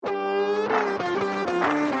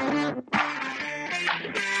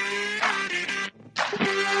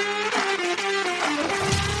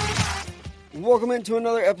welcome into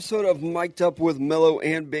another episode of Mic'd Up with Mello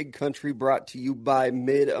and Big Country, brought to you by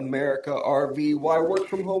Mid-America RV. Why work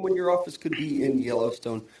from home when your office could be in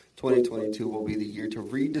Yellowstone? 2022 will be the year to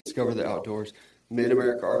rediscover the outdoors.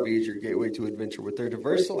 Mid-America RV is your gateway to adventure with their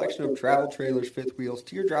diverse selection of travel trailers, fifth wheels,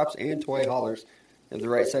 teardrops, and toy haulers. They have the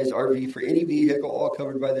right size RV for any vehicle, all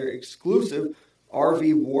covered by their exclusive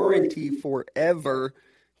RV warranty forever.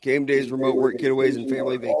 Game days, remote work getaways, and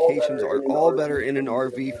family vacations are all better in an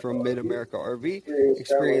RV from Mid-America RV.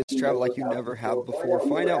 Experience travel like you never have before.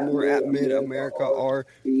 Find out more at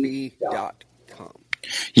midamericarv.com.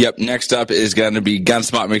 Yep, next up is going to be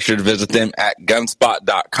Gunspot. Make sure to visit them at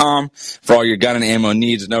gunspot.com for all your gun and ammo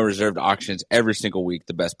needs. No reserved auctions every single week.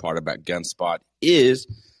 The best part about Gunspot is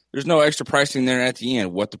there's no extra pricing there at the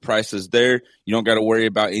end. What the price is there, you don't got to worry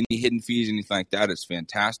about any hidden fees, anything like that. It's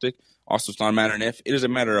fantastic. Also, it's not a matter of if, it is a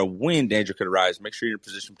matter of when danger could arise. Make sure you're in a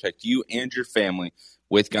position to protect you and your family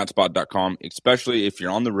with Gunspot.com, especially if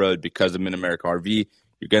you're on the road because of Mid-America RV.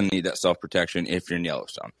 You're going to need that self-protection if you're in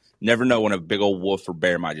Yellowstone. Never know when a big old wolf or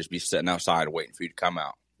bear might just be sitting outside waiting for you to come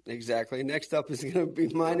out. Exactly. Next up is going to be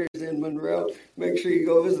Miners in Monroe. Make sure you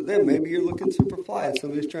go visit them. Maybe you're looking super fly and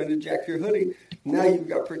somebody's trying to jack your hoodie. Now you've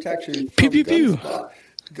got protection from Gunspot.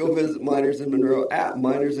 Go visit Miners in Monroe at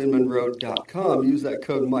minersinmonroe.com. Use that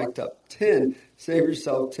code MICEDUP10. Save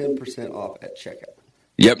yourself 10% off at checkout.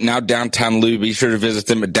 Yep, now Downtown Lube. Be sure to visit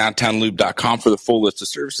them at downtownlube.com for the full list of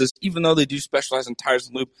services. Even though they do specialize in tires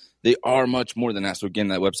and lube, they are much more than that. So again,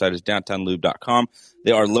 that website is downtownlube.com.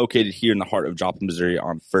 They are located here in the heart of Joplin, Missouri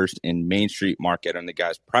on 1st and Main Street Market, and the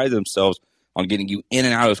guys pride themselves on getting you in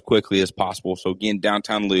and out as quickly as possible. So again,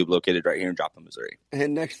 Downtown Lube, located right here in Joplin, Missouri.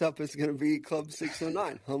 And next up is going to be Club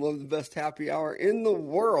 609, home of the best happy hour in the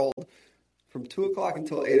world, from 2 o'clock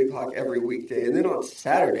until 8 o'clock every weekday. And then on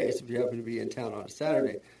Saturdays, if you happen to be in town on a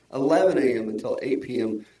Saturday, 11 a.m. until 8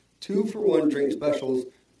 p.m., 2-for-1 drink specials,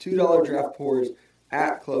 $2 draft pours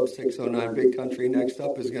at Club 609 Big Country. Next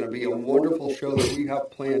up is going to be a wonderful show that we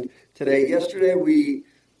have planned today. Yesterday,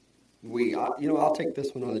 I'll take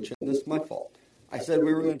this one on the chin. This is my fault. I said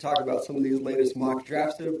we were going to talk about some of these latest mock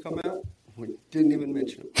drafts that have come out. We didn't even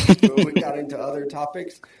mention them. So we got into other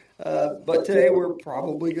topics. But today we're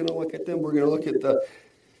probably going to look at them. We're going to look at the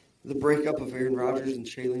breakup of Aaron Rodgers and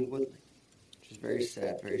Shailene Woodley, which is very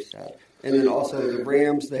sad, very sad. And then also the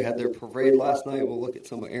Rams, they had their parade last night. We'll look at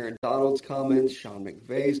some of Aaron Donald's comments, Sean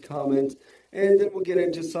McVay's comments, and then we'll get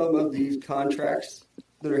into some of these contracts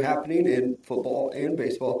that are happening in football and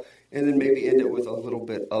baseball, and then maybe end it with a little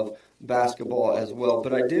bit of basketball as well.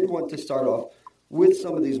 But I did want to start off with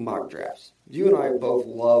some of these mock drafts. You and I both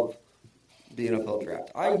love the NFL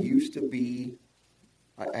draft. I used to be,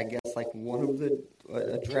 I guess, like one of a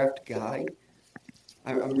draft guy.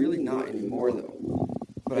 I'm really not anymore, though.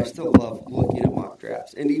 But I still love looking at mock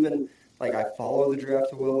drafts. And even, like, I follow the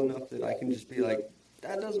draft well enough that I can just be like,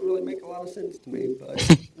 that doesn't really make a lot of sense to me, but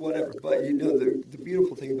whatever. But, you know, the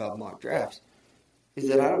beautiful thing about mock drafts is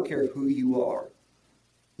that I don't care who you are,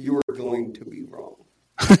 you're going to be wrong.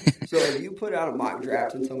 So if you put out a mock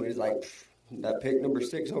draft and somebody's like, that pick number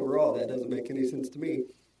 6 overall, that doesn't make any sense to me,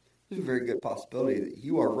 there's a very good possibility that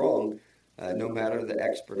you are wrong, no matter the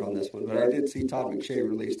expert on this one. But I did see Todd McShay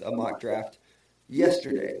released a mock draft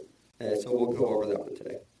yesterday, so we'll go over that one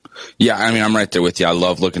today. Yeah, I mean, I'm right there with you. I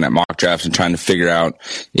love looking at mock drafts and trying to figure out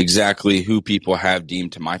exactly who people have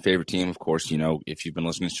deemed to my favorite team. Of course, you know, if you've been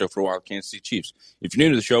listening to the show for a while, Kansas City Chiefs. If you're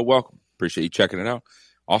new to the show, welcome. Appreciate you checking it out.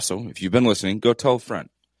 Also, if you've been listening, go tell a friend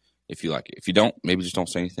if you like it. If you don't, maybe just don't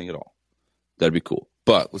say anything at all. That'd be cool.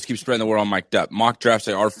 But let's keep spreading the word on Mic'd Up. Mock drafts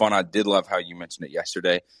are fun. I did love how you mentioned it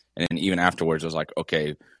yesterday. And then even afterwards, I was like,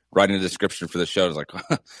 okay, writing the description for the show, I was like,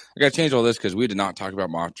 I got to change all this because we did not talk about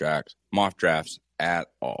mock drafts at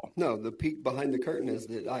all. No, the peek behind the curtain is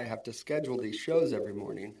that I have to schedule these shows every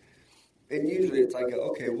morning. And usually it's like,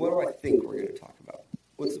 okay, what do I think we're going to talk about?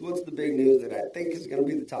 What's the big news that I think is going to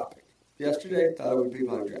be the topic? Yesterday, I thought it would be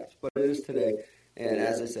mock drafts, but it is today. And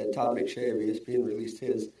as I said, Todd McShay of ESPN released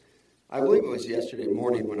his, I believe it was yesterday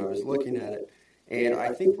morning when I was looking at it. And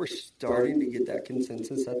I think we're starting to get that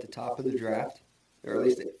consensus at the top of the draft, or at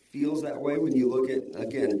least it feels that way when you look at,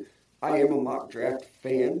 again, I am a mock draft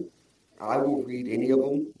fan. I will read any of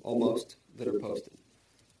them, almost, that are posted.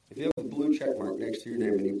 If you have a blue check mark next to your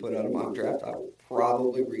name and you put out a mock draft, I will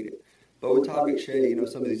probably read it. But with Todd McShay, you know,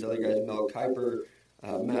 some of these other guys, Mel Kiper,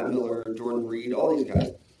 Matt Miller, Jordan Reed, all these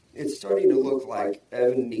guys, it's starting to look like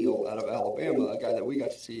Evan Neal out of Alabama, a guy that we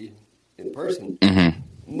got to see in person. Mm-hmm.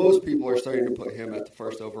 Most people are starting to put him at the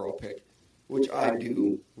first overall pick, which I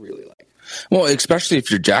do really like. Well, especially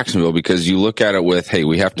if you're Jacksonville, because you look at it with, hey,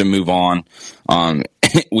 we have to move on.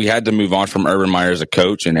 we had to move on from Urban Meyer as a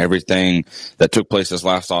coach, and everything that took place this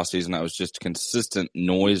last offseason, that was just consistent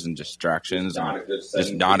noise and distractions, and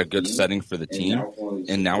just not a good setting for the team.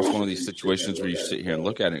 And now it's one of these situations where you sit here and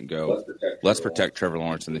look at it and go, let's protect Trevor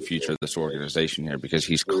Lawrence in the future of this organization here, because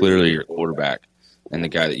he's clearly your quarterback and the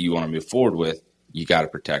guy that you want to move forward with. You got to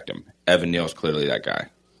protect him. Evan Neal's clearly that guy.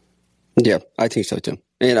 Yeah, I think so too.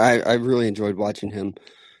 And I really enjoyed watching him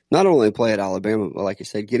not only play at Alabama, but like I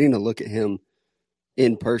said, getting to look at him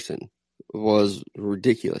in person was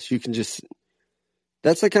ridiculous. You can just –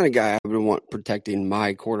 that's the kind of guy I would want protecting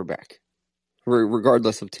my quarterback,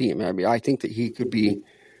 regardless of team. I mean, I think that he could be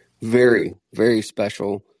very, very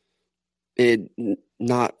special in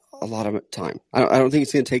not a lot of time. I don't think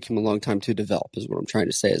it's going to take him a long time to develop, is what I'm trying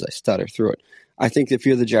to say as I stutter through it. I think if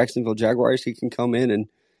you're the Jacksonville Jaguars, he can come in and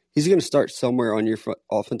he's going to start somewhere on your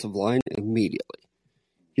offensive line immediately.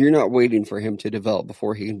 You're not waiting for him to develop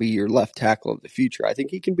before he can be your left tackle of the future. I think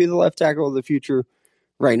he can be the left tackle of the future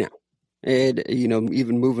right now. And,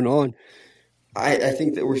 even moving on, I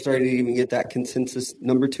think that we're starting to even get that consensus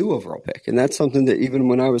number 2 overall pick. And that's something that even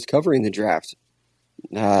when I was covering the draft,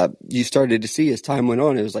 you started to see as time went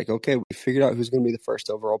on. It was like, okay, we figured out who's going to be the first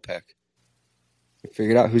overall pick. We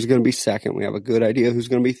figured out who's going to be second. We have a good idea who's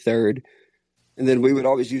going to be third. And then we would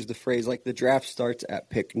always use the phrase like the draft starts at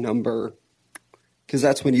pick number, because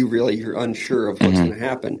that's when you're unsure of what's going to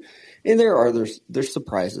happen. And there's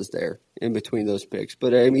surprises there in between those picks.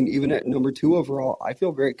 But I mean, even at number 2 overall, I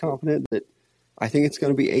feel very confident that I think it's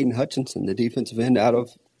going to be Aiden Hutchinson, the defensive end out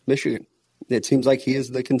of Michigan. It seems like he is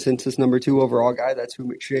the consensus number 2 overall guy. That's who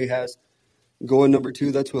McShay has going number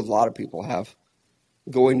 2. That's who a lot of people have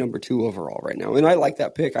going number 2 overall right now. And I like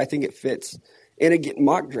that pick. I think it fits. And again,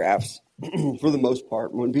 mock drafts, for the most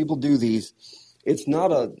part, when people do these, it's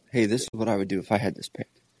not a, hey, this is what I would do if I had this pick.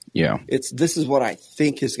 Yeah. This is what I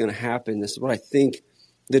think is going to happen. This is what I think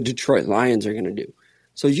the Detroit Lions are going to do.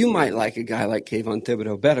 So you might like a guy like Kayvon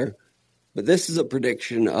Thibodeau better, but this is a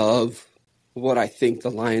prediction of what I think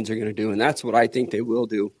the Lions are going to do, and that's what I think they will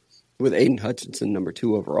do with Aiden Hutchinson, number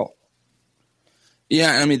 2 overall.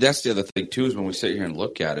 Yeah, I mean, that's the other thing, too, is when we sit here and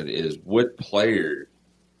look at it, is what player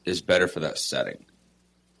is better for that setting?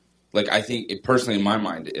 Like, I think, personally, in my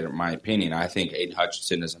mind, in my opinion, I think Aiden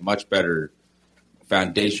Hutchinson is a much better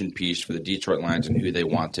foundation piece for the Detroit Lions and who they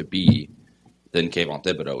want to be than Kayvon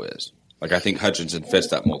Thibodeau is. Like, I think Hutchinson fits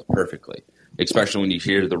that mold perfectly, especially when you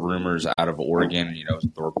hear the rumors out of Oregon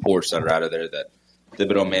and, the reports that are out of there that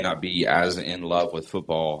Thibodeau may not be as in love with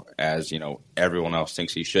football as, everyone else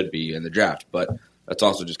thinks he should be in the draft. But that's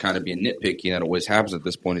also just kind of being nitpicky, that always happens at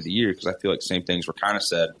this point of the year, because I feel like same things were kind of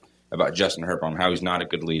said about Justin Herbert on how he's not a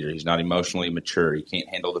good leader. He's not emotionally mature. He can't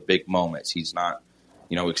handle the big moments. He's not,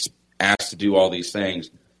 asked to do all these things.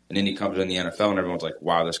 And then he comes in the NFL and everyone's like,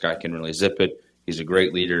 wow, this guy can really zip it. He's a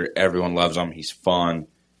great leader. Everyone loves him. He's fun,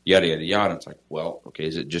 yada, yada, yada. And it's like, well, okay,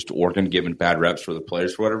 is it just Oregon giving bad reps for the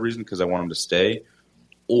players for whatever reason because they want them to stay?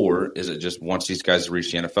 Or is it just once these guys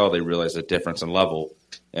reach the NFL, they realize the difference in level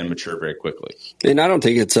and mature very quickly? And I don't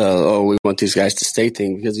think it's we want these guys to stay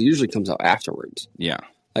thing, because it usually comes out afterwards. Yeah.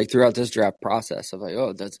 Like throughout this draft process of like,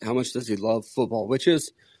 how much does he love football? Which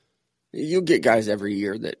is, you get guys every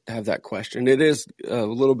year that have that question. It is a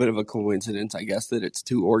little bit of a coincidence, I guess, that it's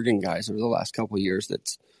 2 Oregon guys over the last couple of years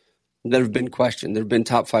that have been questioned. There have been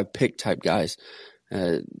top 5 pick type guys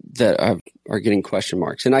that are getting question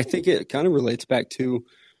marks. And I think it kind of relates back to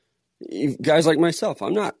guys like myself.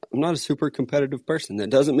 I'm not a super competitive person. That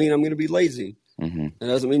doesn't mean I'm going to be lazy. Mm-hmm. That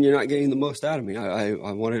doesn't mean you're not getting the most out of me. I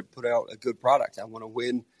want to put out a good product. I want to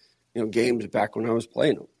win, games back when I was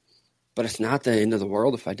playing them. But it's not the end of the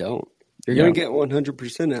world if I don't. You're going to get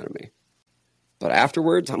 100% out of me. But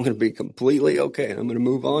afterwards, I'm going to be completely okay, and I'm going to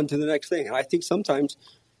move on to the next thing. And I think sometimes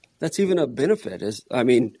that's even a benefit.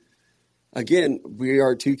 Again, we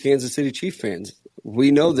are 2 Kansas City Chiefs fans.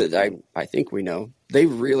 We know that I think we know they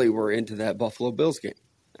really were into that Buffalo Bills game.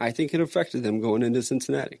 I think it affected them going into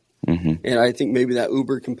Cincinnati. Mm-hmm. And I think maybe that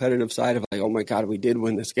uber competitive side of like, oh my God, we did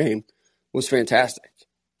win this game was fantastic.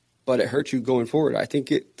 But it hurt you going forward. I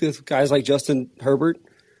think guys like Justin Herbert,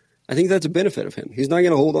 I think that's a benefit of him. He's not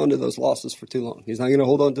going to hold on to those losses for too long. He's not going to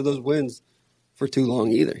hold on to those wins for too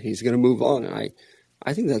long either. He's going to move on. And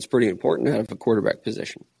I think that's pretty important out of a quarterback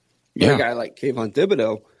position. Yeah. A guy like Kayvon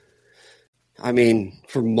Thibodeau, I mean,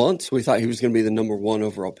 for months we thought he was going to be the number 1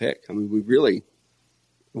 overall pick. I mean,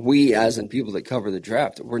 we as in people that cover the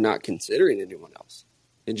draft, we're not considering anyone else.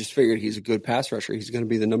 And just figured he's a good pass rusher. He's going to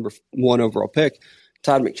be the number 1 overall pick.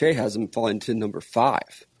 Todd McShay has him falling to number 5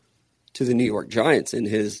 to the New York Giants in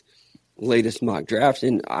his latest mock draft.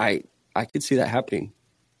 And I could see that happening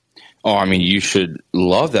Oh, I mean, you should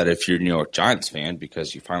love that if you're a New York Giants fan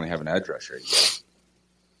because you finally have an edge rusher again.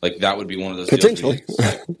 Like, that would be one of those deals where Potentially.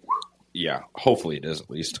 it's like, yeah, hopefully it is at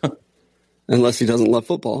least. Unless he doesn't love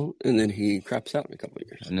football, and then he craps out in a couple of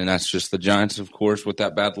years. And then that's just the Giants, of course, with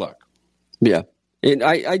that bad luck. Yeah. And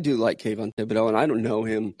I do like Kayvon Thibodeau, and I don't know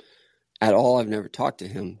him at all. I've never talked to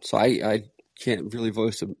him. So I can't really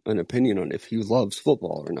voice an opinion on if he loves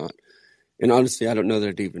football or not. And honestly, I don't know that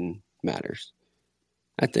it even matters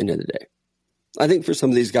at the end of the day. I think for some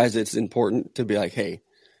of these guys, it's important to be like, hey,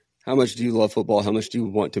 how much do you love football? How much do you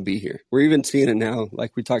want to be here? We're even seeing it now,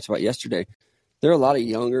 like we talked about yesterday. There are a lot of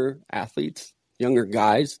younger athletes, younger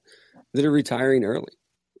guys that are retiring early.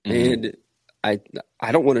 Mm-hmm. And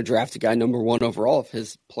I don't want to draft a guy number 1 overall if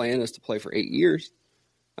his plan is to play for 8 years.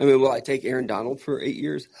 I mean, will I take Aaron Donald for 8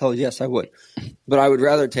 years? Hell yes, I would. But I would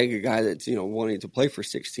rather take a guy that's, wanting to play for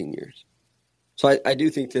 16 years. So I do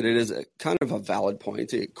think that it is a kind of a valid point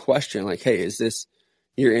to question, like, hey, is this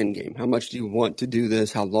your end game? How much do you want to do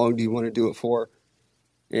this? How long do you want to do it for?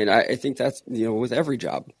 And I think that's, with every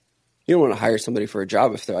job. You don't want to hire somebody for a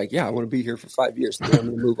job if they're like, yeah, I want to be here for 5 years, and then I'm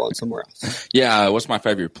going to move on somewhere else. Yeah, what's my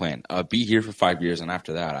 5-year plan? Be here for 5 years, and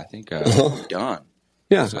after that, I think I'm done.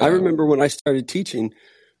 Yeah, so, I remember when I started teaching,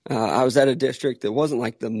 I was at a district that wasn't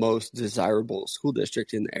like the most desirable school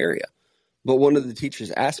district in the area. But one of the teachers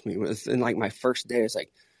asked me within like my first day, it's like,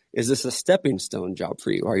 is this a stepping stone job for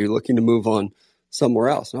you? Are you looking to move on somewhere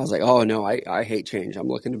else? And I was like, oh, no, I hate change. I'm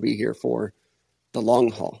looking to be here for the long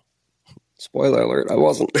haul. Spoiler alert, I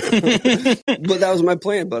wasn't. But that was my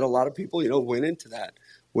plan. But a lot of people, went into that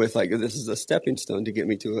with like, this is a stepping stone to get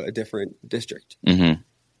me to a different district. Mm-hmm.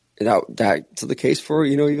 And that's the case for,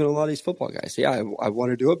 even a lot of these football guys. Yeah, I want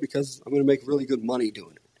to do it because I'm going to make really good money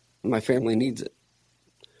doing it. And my family needs it.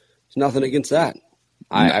 There's nothing against that.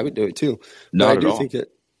 I would do it too. Not but I at all. think that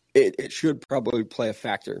it should probably play a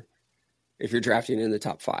factor if you're drafting in the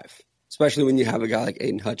top 5, especially when you have a guy like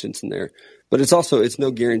Aiden Hutchinson there. But it's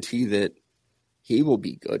no guarantee that he will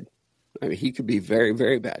be good. I mean, he could be very,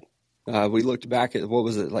 very bad. We looked back at, what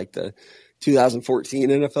was it, like the 2014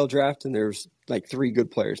 NFL draft, and there's like 3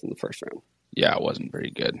 good players in the first round. Yeah, it wasn't very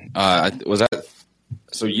good.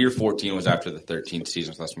 So year 14 was after the 13th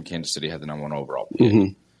season, so that's when Kansas City had the number 1 overall pick.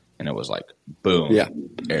 Mm-hmm. And it was like, boom, yeah.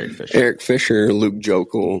 Eric Fisher, Luke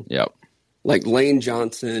Jokel. Yep. Like Lane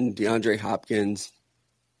Johnson, DeAndre Hopkins.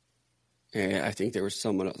 And I think there was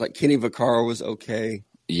someone else. Like Kenny Vaccaro was okay.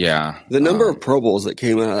 Yeah. The number of Pro Bowls that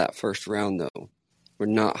came out of that first round, though, were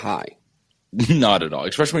not high. Not at all,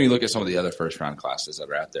 especially when you look at some of the other first-round classes that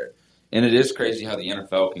are out there. And it is crazy how the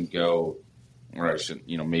NFL can go, or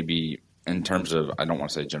maybe in terms of, I don't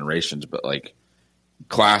want to say generations, but like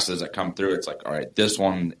classes that come through, it's like, all right, this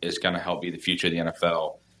one is going to help be the future of the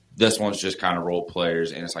NFL. This one's just kind of role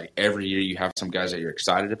players. And it's like every year you have some guys that you're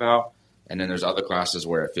excited about, and then there's other classes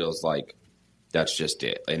where it feels like that's just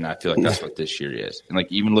it. And I feel like that's what this year is. And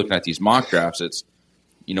like even looking at these mock drafts, it's,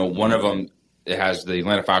 one of them, it has the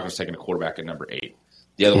Atlanta Falcons taking a quarterback at number 8.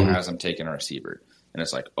 The other one has them taking a receiver. And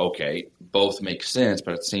it's like, okay, both make sense,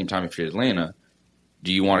 but at the same time, if you're Atlanta,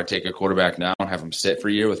 do you want to take a quarterback now and have him sit for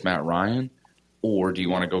a year with Matt Ryan? Or do you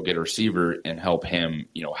want to go get a receiver and help him,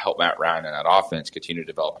 help Matt Ryan and that offense continue to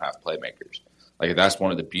develop and have playmakers? Like, that's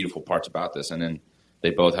one of the beautiful parts about this. And then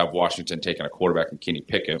they both have Washington taking a quarterback and Kenny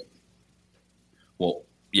Pickett. Well,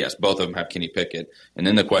 yes, both of them have Kenny Pickett. And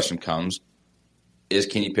then the question comes, is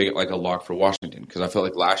Kenny Pickett like a lock for Washington? Because I feel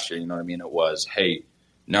like last year, it was, hey,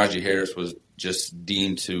 Najee Harris was just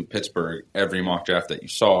deemed to Pittsburgh every mock draft that you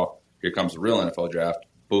saw. Here comes the real NFL draft.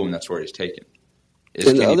 Boom, that's where he's taken. Is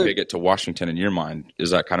Kenny Pickett to Washington in your mind?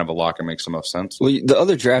 Is that kind of a lock and makes the most sense? Well, the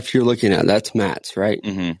other draft you're looking at, that's Matt's, right?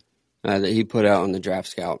 Mm-hmm. That he put out on the Draft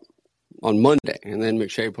Scout on Monday. And then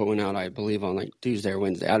McShay put one out, I believe, on like Tuesday or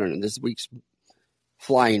Wednesday. I don't know. This week's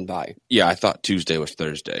flying by. Yeah, I thought Tuesday was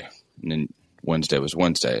Thursday. And then Wednesday was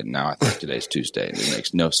Wednesday. And now I think today's Tuesday. And it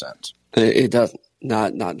makes no sense. It doesn't.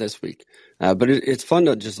 Not this week. But it's fun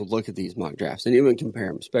to just look at these mock drafts and even compare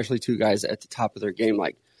them, especially 2 guys at the top of their game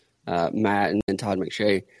like Matt and then Todd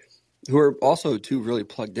McShay, who are also 2 really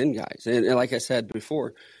plugged-in guys. And like I said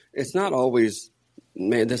before, it's not always,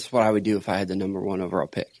 man, this is what I would do if I had the number 1 overall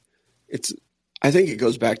pick. I think it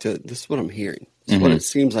goes back to this is what I'm hearing. This is what it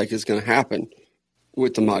seems like is going to happen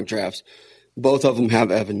with the mock drafts. Both of them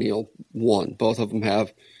have Evan Neal 1. Both of them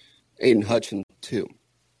have Aiden Hutchinson 2.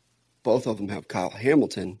 Both of them have Kyle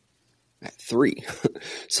Hamilton at 3.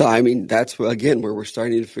 So, I mean, that's, again, where we're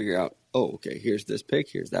starting to figure out, oh, okay, here's this pick,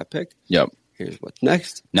 here's that pick. Yep. Here's what's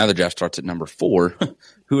next. Now the draft starts at number 4.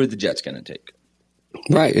 Who are the Jets going to take?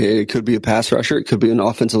 Right. It could be a pass rusher. It could be an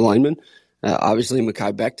offensive lineman. Obviously,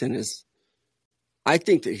 Mekhi Becton is I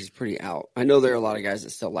think that he's pretty out. I know there are a lot of guys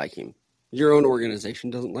that still like him. Your own organization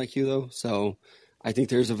doesn't like you, though, so I think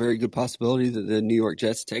there's a very good possibility that the New York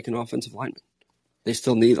Jets take an offensive lineman. They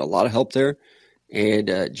still need a lot of help there,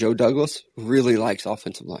 and Joe Douglas really likes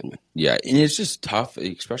offensive linemen. Yeah, and it's just tough,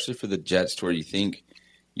 especially for the Jets, to where you think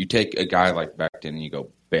you take a guy like Becton and you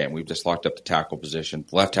go, bam, we've just locked up the tackle position,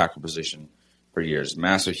 the left tackle position for years.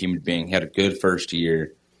 Massive human being, had a good first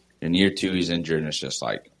year. In year 2, he's injured, and it's just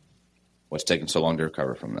like, what's taking so long to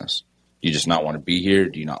recover from this? Do you just not want to be here?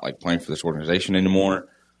 Do you not like playing for this organization anymore?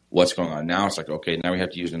 What's going on now? It's like, okay, now we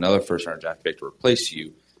have to use another first-round draft pick to replace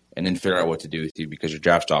you and then figure out what to do with you because your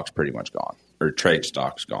draft stock's pretty much gone or trade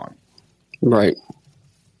stock's gone. Right.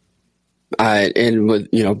 And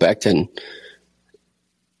with, Becton,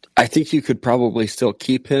 I think you could probably still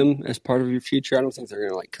keep him as part of your future. I don't think they're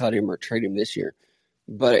going to cut him or trade him this year.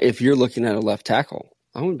 But if you're looking at a left tackle,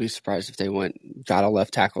 I wouldn't be surprised if they got a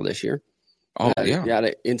left tackle this year. Oh, yeah. Got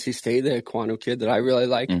at NC State, the Aquano kid that I really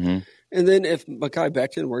like. Mm-hmm. And then if Mekhi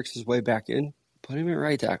Becton works his way back in, put him at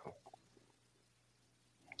right tackle.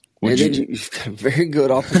 You've got a very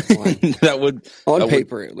good offensive line. On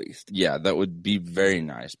paper, at least. Yeah, that would be very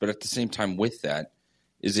nice. But at the same time, with that,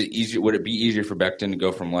 is it easier? Would it be easier for Becton to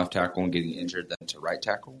go from left tackle and getting injured than to right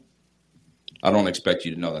tackle? I don't expect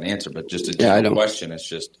you to know that answer, but just a general question. It's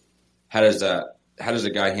just how does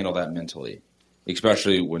a guy handle that mentally,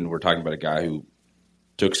 especially when we're talking about a guy who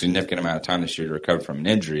took a significant amount of time this year to recover from an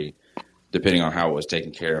injury, depending on how it was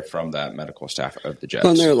taken care of from that medical staff of the Jets.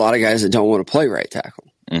 Well, there are a lot of guys that don't want to play right tackle.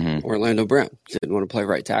 Mm-hmm. Orlando Brown didn't want to play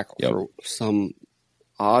right tackle for some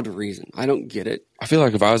odd reason. I don't get it. I feel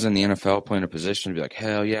like if I was in the NFL playing a position, I'd be like,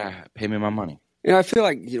 hell yeah, pay me my money. I feel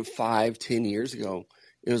like 5-10 years ago,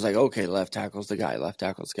 it was like, okay, left tackle's the guy, left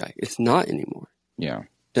tackle's the guy. It's not anymore. Yeah.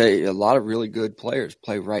 A lot of really good players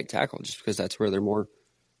play right tackle just because that's where they're more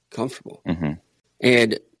comfortable. Mm-hmm.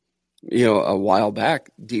 And, a while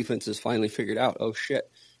back, defenses finally figured out, oh, shit,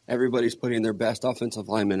 everybody's putting their best offensive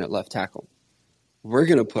lineman at left tackle. We're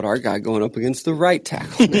going to put our guy going up against the right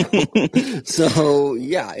tackle now. So,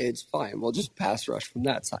 yeah, it's fine. We'll just pass rush from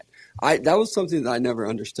that side. That was something that I never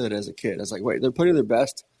understood as a kid. I was like, wait, they're putting their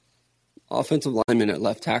best offensive lineman at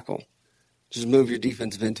left tackle. Just move your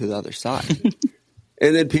defensive end to the other side.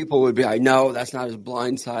 And then people would be like, no, that's not his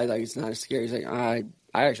blind side. Like, it's not as scary. He's like, I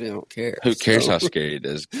actually don't care. Who cares how scary it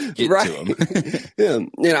is? Get right. to him.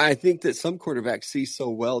 Yeah. And I think that some quarterbacks see so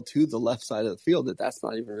well to the left side of the field that that's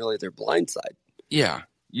not even really their blind side. Yeah.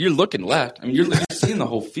 You're looking left. I mean, you're seeing the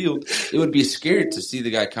whole field. It would be scary to see the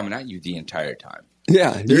guy coming at you the entire time.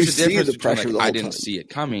 Yeah. There's a difference between I didn't see it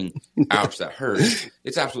coming. Ouch, that hurt.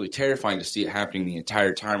 It's absolutely terrifying to see it happening the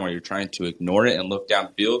entire time while you're trying to ignore it and look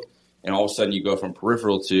downfield. And all of a sudden you go from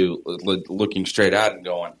peripheral to looking straight at it and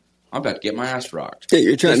going, I'm about to get my ass rocked. Yeah,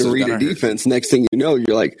 you're trying to read a defense. Next thing you know,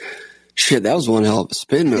 you're like, shit, that was one hell of a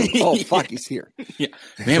spin move. Oh, fuck, he's here. Yeah.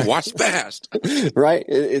 Man, watch fast. Right?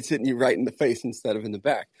 It's hitting you right in the face instead of in the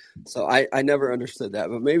back. So I never understood that.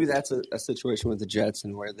 But maybe that's a situation with the Jets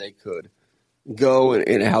and where they could go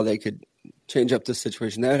and how they could change up the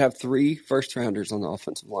situation. They would have 3 first-rounders on the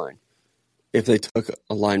offensive line if they took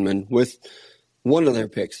a lineman with one of their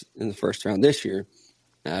picks in the first round this year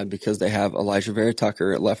because they have Elijah Vera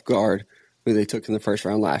Tucker at left guard, who they took in the first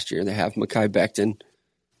round last year. They have Mekhi Becton,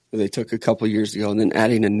 who they took a couple years ago, and then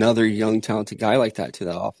adding another young, talented guy like that to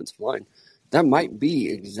that offensive line. That might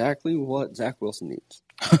be exactly what Zach Wilson needs.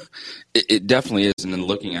 It definitely is, and then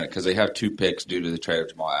looking at it, because they have 2 picks due to the trade of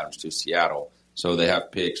Jamal Adams to Seattle, so they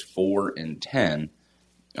have picks 4 and 10.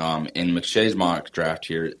 In McShay's mock draft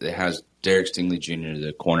here, it has Derek Stingley Jr.,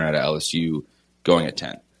 the corner out of LSU, going at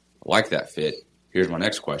 10. I like that fit. Here's my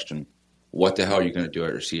next question. What the hell are you going to do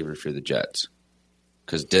at receiver for the Jets?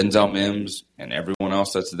 Because Denzel Mims and everyone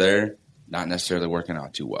else that's there, not necessarily working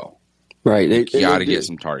out too well. Right. They got to get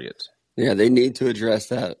some targets. Yeah, they need to address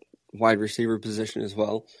that wide receiver position as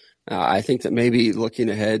well. I think that maybe looking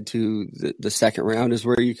ahead to the second round is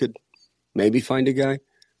where you could maybe find a guy.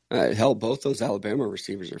 Hell, both those Alabama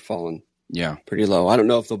receivers are falling pretty low. I don't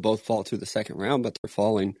know if they'll both fall to the second round, but they're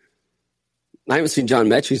falling. I haven't seen John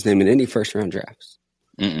Mechie's name in any first-round drafts.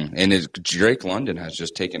 And Drake London has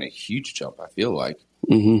just taken a huge jump, I feel like.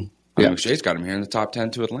 Mm-hmm. I mean, McShay's got him here in the top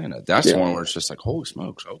 10 to Atlanta. That's the one where it's just like, holy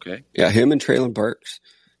smokes, okay. Yeah, him and Traylon Burks,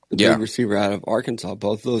 the big receiver out of Arkansas,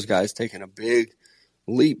 both of those guys taking a big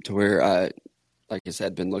leap to where, like I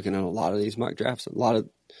said, been looking at a lot of these mock drafts. A lot of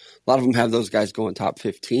them have those guys going top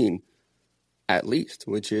 15 at least,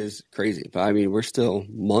 which is crazy. But, I mean, we're still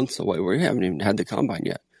months away. We haven't even had the combine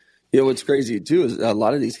yet. What's crazy, too, is a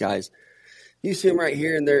lot of these guys, you see them right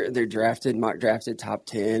here, and they're drafted, mock drafted top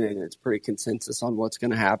 10, and it's pretty consensus on what's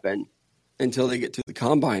going to happen. until they get to the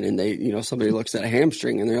combine and somebody looks at a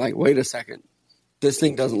hamstring and they're like, wait a second, this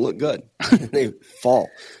thing doesn't look good. And they fall.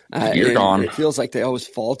 You're gone. It feels like they always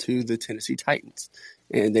fall to the Tennessee Titans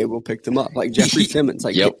and they will pick them up. Like Jeffrey Simmons,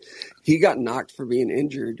 he got knocked for being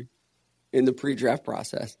injured in the pre-draft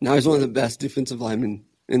process. Now he's one of the best defensive linemen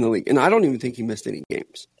in the league. And I don't even think he missed any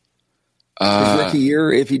games. His rookie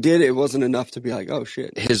year, if he did, it wasn't enough to be like, oh,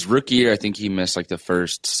 shit. His rookie year, I think he missed like the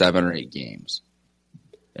first 7 or 8 games.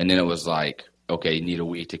 And then it was like, okay, you need a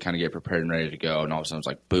week to kind of get prepared and ready to go. And all of a sudden it's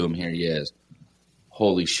like, boom, here he is.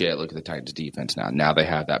 Holy shit, look at the Titans defense now. Now they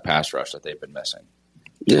have that pass rush that they've been missing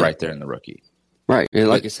right there in the rookie. Right. And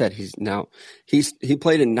like I said, he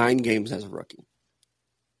played in 9 games as a rookie.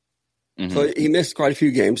 Mm-hmm. So he missed quite a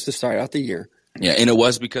few games to start out the year. Yeah, and it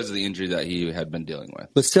was because of the injury that he had been dealing with.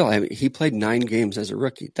 But still, he played 9 games as a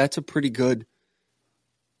rookie. That's a pretty good.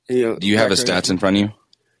 Do you have his stats in front of you?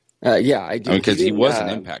 Yeah, I do. Because he was an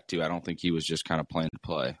impact too. I don't think he was just kind of playing to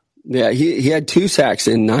play. Yeah, he had 2 sacks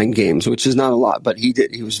in 9 games, which is not a lot, but he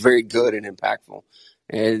did. He was very good and impactful.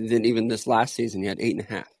 And then even this last season, he had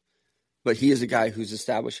 8.5. But he is a guy who's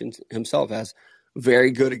established himself as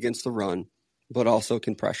very good against the run, but also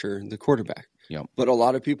can pressure the quarterback. Yep. But a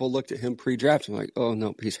lot of people looked at him pre-draft and like, oh,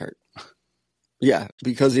 no, he's hurt. Yeah,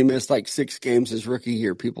 because he missed like 6 games his rookie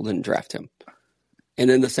year, people didn't draft him. And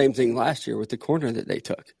then the same thing last year with the corner that they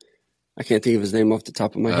took. I can't think of his name off the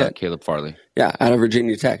top of my head. Caleb Farley. Yeah, out of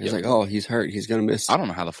Virginia Tech. It's like, oh, he's hurt. He's going to miss. I don't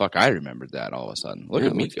know how the fuck I remembered that all of a sudden. Look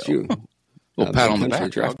at me go. You. Little pat on the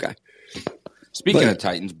back. Draft guy. Speaking of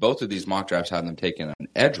Titans, both of these mock drafts have them taking an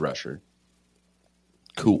edge rusher.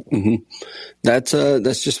 Cool. Mm-hmm. That's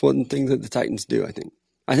just one thing that the Titans do, I think.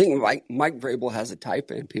 I think Mike Vrabel has a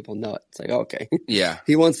type and people know it. It's like, okay. Yeah.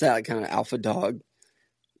 He wants that kind of alpha dog,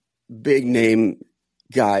 big name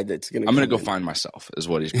guy that's going to I'm going to go find myself is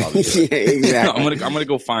what he's probably doing. Yeah, exactly. I'm going to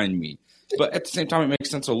go find me. But at the same time, it makes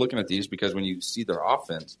sense of looking at these because when you see their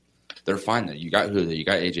offense, they're fine there. You got Julio, you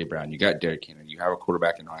got A.J. Brown, you got Derrick Henry, you have a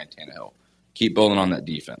quarterback in Ryan Tannehill. Keep building on that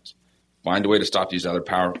defense. Find a way to stop these other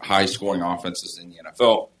high-scoring offenses in the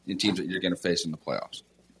NFL and teams that you're going to face in the playoffs.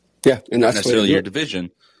 Yeah, and not necessarily your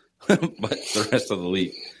division, but the rest of the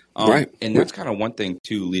league. Right. And that's kind of one thing,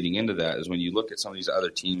 too, leading into that is when you look at some of these other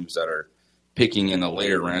teams that are picking in the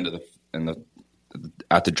later round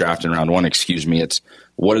at the draft in round 1, it's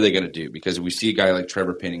what are they going to do? Because we see a guy like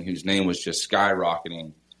Trevor Penning, whose name was just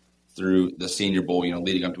skyrocketing through the Senior Bowl,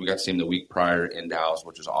 leading up to, we got to see him the week prior in Dallas,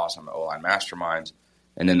 which was awesome at O-Line Masterminds.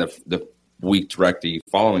 And then the week directly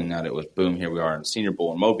following that, it was boom, here we are in the Senior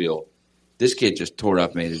Bowl in Mobile. This kid just tore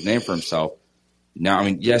up, made his name for himself. Now,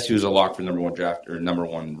 yes, he was a lock for number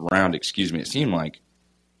 1 round, it seemed like.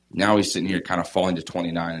 Now he's sitting here kind of falling to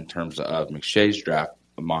 29 in terms of McShay's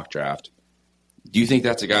mock draft. Do you think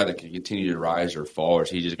that's a guy that can continue to rise or fall, or is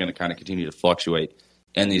he just going to kind of continue to fluctuate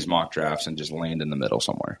in these mock drafts and just land in the middle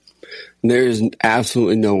somewhere? There is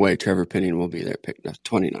absolutely no way Trevor Penning will be there pick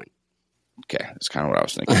 29. Okay, that's kind of what I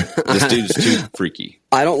was thinking. This dude's too freaky.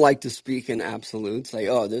 I don't like to speak in absolutes, like,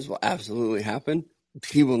 oh, this will absolutely happen.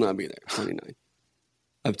 He will not be there, 29.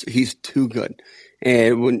 He's too good.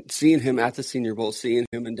 And when seeing him at the Senior Bowl, seeing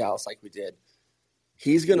him in Dallas like we did,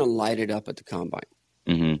 he's going to light it up at the combine.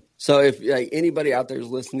 Mm-hmm. So if anybody out there is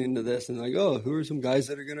listening to this and like, oh, who are some guys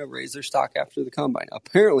that are going to raise their stock after the combine?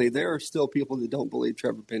 Apparently, there are still people that don't believe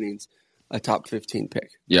Trevor Penning's a top 15 pick.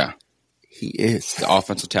 Yeah. He is. The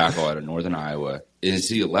offensive tackle out of Northern Iowa. Is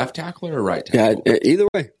he a left tackle or a right tackle? Yeah, either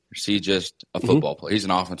way. Or is he just a football player? He's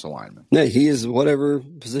an offensive lineman. No, he is whatever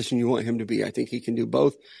position you want him to be. I think he can do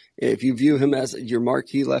both. If you view him as your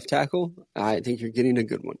marquee left tackle, I think you're getting a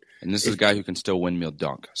good one. And this is a guy who can still windmill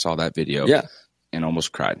dunk. I saw that video. Yeah. And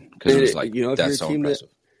almost cried because it was like, if that's you're so a team impressive.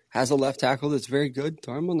 That has a left tackle that's very good,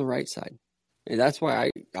 throw him on the right side. And that's why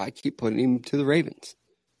I keep putting him to the Ravens.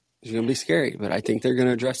 It's going to be scary, but I think they're going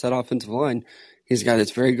to address that offensive line. He's a guy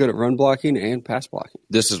that's very good at run blocking and pass blocking.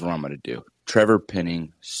 This is what I'm going to do. Trevor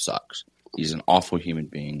Penning sucks. He's an awful human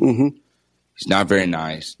being. Mm-hmm. He's not very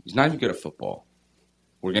nice. He's not even good at football.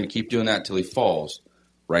 We're going to keep doing that until he falls.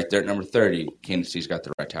 Right there at number 30, Kansas City's got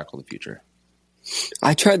the right tackle of the future.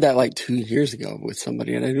 I tried that like 2 years ago with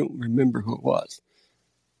somebody, and I don't remember who it was.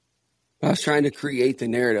 I was trying to create the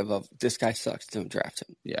narrative of this guy sucks, don't draft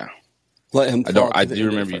him. Yeah. Let him I do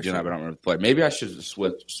remember you doing that, but I don't remember the play. Maybe I should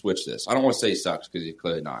switch this. I don't want to say he sucks because he's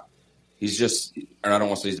clearly not. He's just, or I don't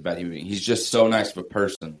want to say he's a bad human being. He's just so nice of a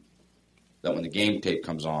person that when the game tape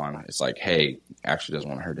comes on, it's like, hey, actually doesn't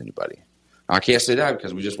want to hurt anybody. I can't say that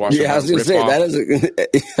because we just watched. Yeah, I was going to say that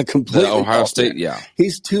is a complete Ohio State. Yeah,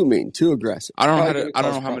 he's too mean, too aggressive. I don't know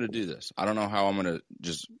how I'm going to do this. I don't know how I'm going to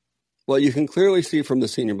just. Well, you can clearly see from the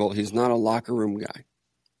Senior Bowl, he's not a locker room guy.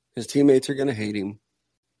 His teammates are going to hate him.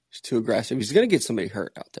 He's too aggressive. He's going to get somebody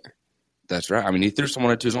hurt out there. That's right. I mean, he threw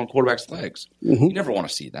someone into his own quarterback's legs. Mm-hmm. You never want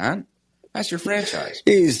to see that. That's your franchise.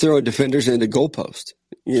 He's throwing defenders into goalposts.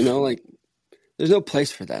 There's no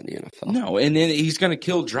place for that in the NFL. No, and then he's going to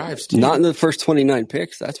kill drives too. Not in the first 29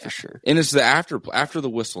 picks, that's for sure. And it's the after the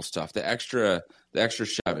whistle stuff, the extra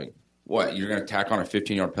shoving. What, you're going to tack on a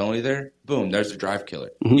 15-yard penalty there? Boom, there's a drive killer.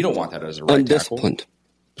 Mm-hmm. You don't want that as a right undisciplined.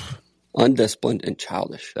 Tackle. Undisciplined and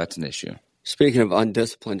childish. That's an issue. Speaking of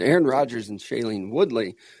undisciplined, Aaron Rodgers and Shailene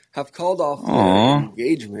Woodley have called off their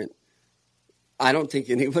engagement. I don't think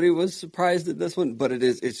anybody was surprised at this one, but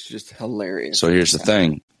it's just hilarious. So here's the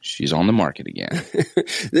thing. She's on the market again.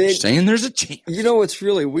 Saying there's a chance. You know what's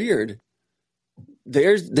really weird?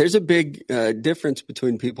 There's a big difference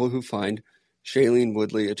between people who find Shailene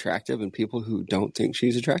Woodley attractive and people who don't think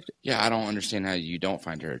she's attractive. Yeah, I don't understand how you don't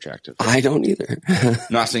find her attractive. I don't either. I'm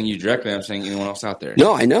not saying you directly. I'm saying anyone else out there.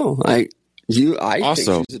 No, I know. I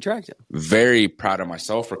also think she's attractive. Very proud of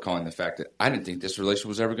myself for calling the fact that I didn't think this relationship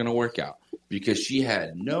was ever going to work out because she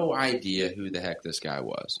had no idea who the heck this guy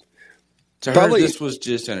was. To her, this was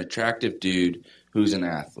just an attractive dude who's an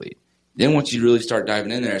athlete. Then once you really start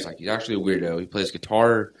diving in there, it's like he's actually a weirdo. He plays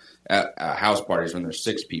guitar at house parties when there's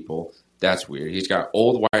 6 people. That's weird. He's got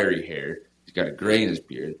old, wiry hair. He's got a gray in his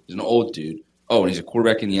beard. He's an old dude. Oh, and he's a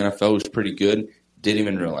quarterback in the NFL who's pretty good. Didn't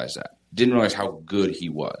even realize that. Didn't realize how good he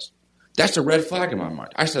was. That's a red flag in my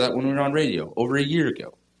mind. I said that when we were on radio over a year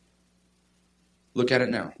ago. Look at it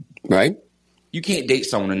now. Right? You can't date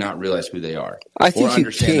someone and not realize who they are. I think or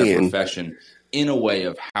understand you can. their profession in a way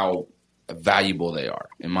of how valuable they are,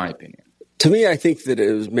 in my opinion. To me, I think that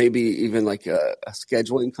it was maybe even like a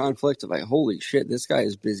scheduling conflict of like, holy shit, this guy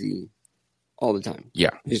is busy all the time.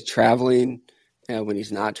 Yeah. He's traveling. When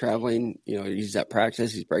he's not traveling, he's at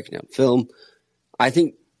practice. He's breaking down film. I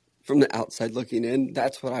think from the outside looking in,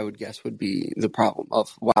 that's what I would guess would be the problem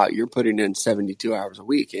of, wow, you're putting in 72 hours a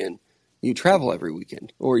week and you travel every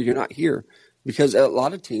weekend or you're not here. Because a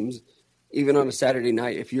lot of teams, even on a Saturday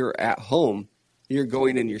night, if you're at home, you're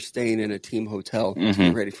going and you're staying in a team hotel to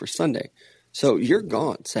get ready for Sunday. So you're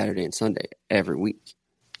gone Saturday and Sunday every week.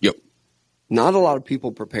 Yep. Not a lot of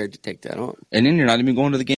people prepared to take that on. And then you're not even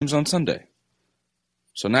going to the games on Sunday.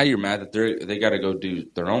 So now you're mad that they got to go do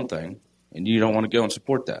their own thing, and you don't want to go and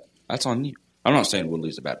support that. That's on you. I'm not saying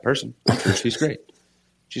Woodley's a bad person. I'm sure she's great.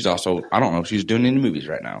 She's also, I don't know if she's doing any movies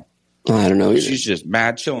right now. I don't know either. She's just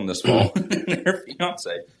mad chilling this fall, and her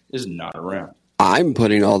fiance is not around. I'm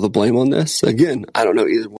putting all the blame on this. Again, I don't know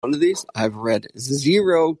either one of these. I've read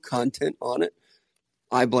 0 content on it.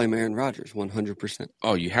 I blame Aaron Rodgers 100%.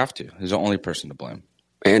 Oh, you have to. He's the only person to blame.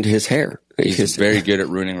 And his hair. He's very good at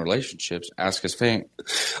ruining relationships. Ask his fans.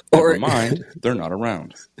 Never mind, they're not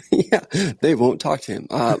around. Yeah, they won't talk to him.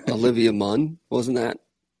 Olivia Munn, wasn't that?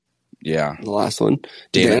 Yeah. The last one.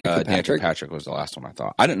 Danica Patrick was the last one I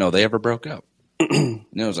thought. I didn't know they ever broke up. And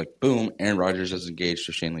it was like, boom, Aaron Rodgers is engaged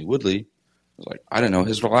to Shailene Woodley. I was like, I didn't know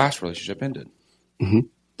his last relationship ended. Mm-hmm.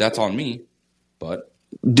 That's on me, but.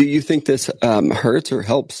 Do you think this hurts or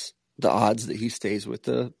helps the odds that he stays with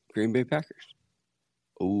the Green Bay Packers?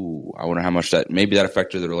 Ooh, I wonder how much maybe that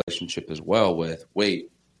affected the relationship as well with,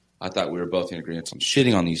 wait, I thought we were both in agreement on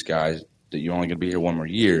shitting on these guys, that you're only going to be here one more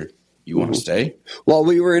year. You want to stay? While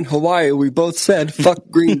we were in Hawaii, we both said, fuck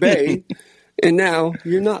Green Bay, and now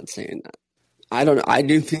you're not saying that. I don't know. I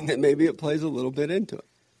do think that maybe it plays a little bit into it.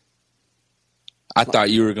 I thought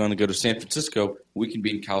you were going to go to San Francisco. We can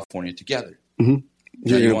be in California together. Mm-hmm.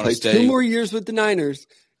 You're going to play stay 2 more years with the Niners,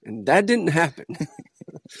 and that didn't happen.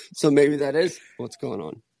 So maybe that is what's going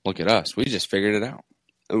on. Look at us. We just figured it out.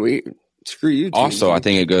 And screw you. Also, I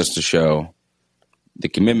think it goes to show the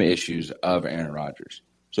commitment issues of Aaron Rodgers.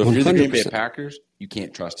 So if 100%. You're the Green Bay Packers, you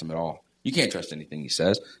can't trust him at all. You can't trust anything he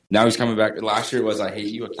says. Now he's coming back. Last year it was, I hate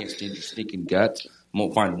you. I can't stand your stinking guts. I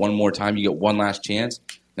won't find one more time. You get one last chance.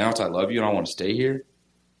 Now it's I love you and I want to stay here.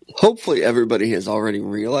 Hopefully everybody has already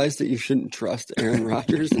realized that you shouldn't trust Aaron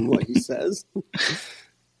Rodgers and what he says.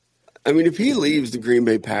 I mean, if he leaves the Green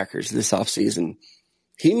Bay Packers this offseason,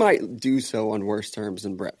 he might do so on worse terms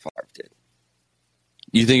than Brett Favre did.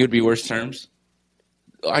 You think it would be worse terms?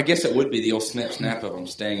 I guess it would be the old snap of I'm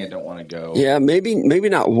staying. I don't want to go. Yeah, maybe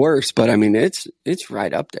not worse, but I mean it's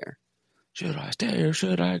right up there. Should I stay or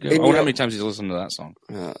should I go? I wonder how many times he's listened to that song.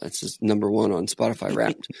 It's just #1 on Spotify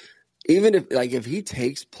Wrapped. Even if he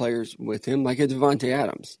takes players with him, like a Devontae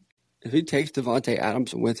Adams, if he takes Devontae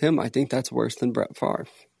Adams with him, I think that's worse than Brett Favre.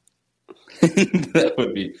 That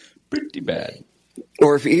would be pretty bad.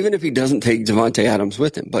 Or even if he doesn't take Devontae Adams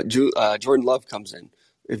with him, but Jordan Love comes in.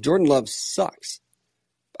 If Jordan Love sucks,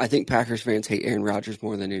 I think Packers fans hate Aaron Rodgers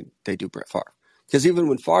more than they do Brett Favre. Because even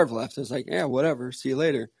when Favre left, it was like, yeah, whatever, see you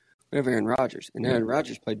later. We have Aaron Rodgers. And Aaron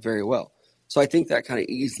Rodgers played very well. So I think that kind of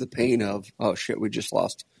eased the pain of, oh, shit, we just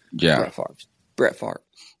lost Brett Favre.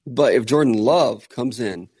 But if Jordan Love comes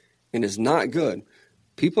in and is not good,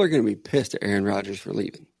 people are going to be pissed at Aaron Rodgers for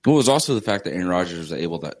leaving. Well, it was also the fact that Aaron Rodgers was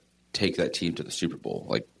able to take that team to the Super Bowl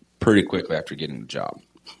like pretty quickly after getting the job.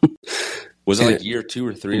 Was it like year 2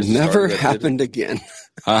 or 3? It never happened again.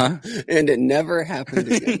 Huh? And it never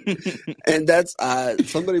happened again. And that's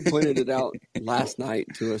somebody pointed it out last night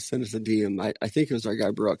to us, sent us a DM. I think it was our guy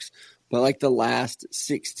Brooks. But like the last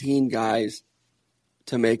 16 guys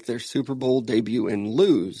to make their Super Bowl debut and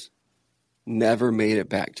lose never made it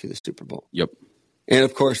back to the Super Bowl. Yep. And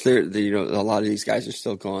of course, a lot of these guys are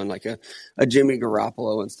still gone, like a Jimmy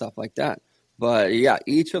Garoppolo and stuff like that. But yeah,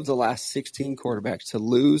 each of the last 16 quarterbacks to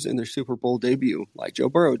lose in their Super Bowl debut, like Joe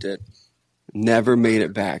Burrow did, never made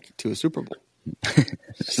it back to a Super Bowl.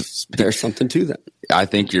 There's something to that. I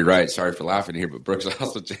think you're right. Sorry for laughing here, but Brooks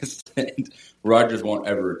also just said Rodgers won't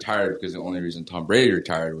ever retire because the only reason Tom Brady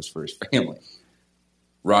retired was for his family.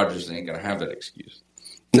 Rodgers ain't going to have that excuse.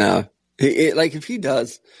 No. If he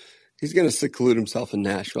does, he's going to seclude himself in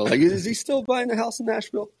Nashville. Like, is he still buying a house in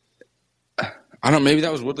Nashville? I don't know. Maybe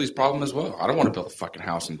that was Woodley's problem as well. I don't want to build a fucking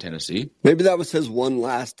house in Tennessee. Maybe that was his one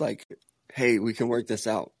last, hey, we can work this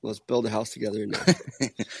out. Let's build a house together in Nashville.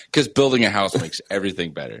 Because building a house makes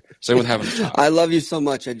everything better. Same with having a child. I love you so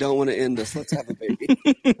much. I don't want to end this. Let's have a baby.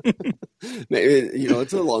 Maybe,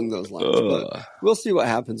 it's along those lines. But we'll see what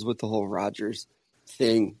happens with the whole Rodgers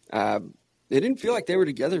thing. They didn't feel like they were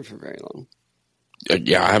together for very long.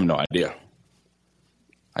 Yeah, I have no idea.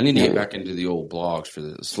 I need to get back into the old blogs for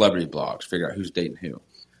the celebrity blogs, figure out who's dating who.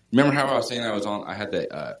 Remember how I was saying I had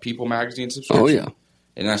the People magazine subscription? Oh, yeah.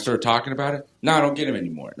 And I started talking about it. No, I don't get them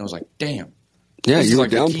anymore. And I was like, damn. Yeah, this you is were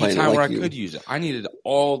like a downplaying key time it. where I could use it. I needed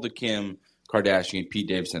all the Kim Kardashian, Pete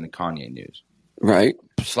Davidson, and Kanye news. Right.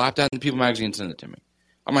 Slap that in the People magazine and send it to me.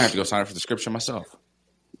 I might have to go sign up for the subscription myself.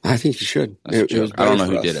 I think you should. That's a joke. I don't know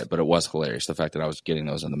who did it, but it was hilarious. The fact that I was getting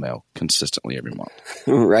those in the mail consistently every month.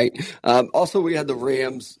 Right. Also, we had the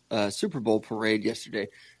Rams Super Bowl parade yesterday.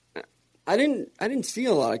 I didn't see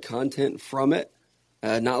a lot of content from it.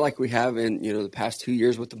 Not like we have in the past 2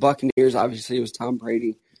 years with the Buccaneers. Obviously, it was Tom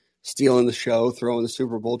Brady stealing the show, throwing the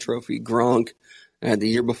Super Bowl trophy. Gronk. The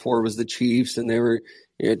year before was the Chiefs, and they were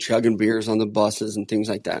chugging beers on the buses and things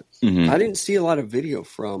like that. Mm-hmm. I didn't see a lot of video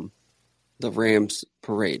from the Rams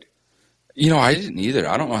parade. I didn't either.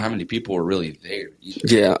 I don't know how many people were really there either.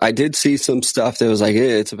 Yeah, I did see some stuff that was like,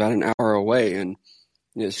 hey, it's about an hour away, and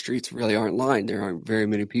the streets really aren't lined. There aren't very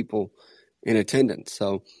many people in attendance.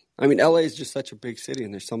 So, LA is just such a big city,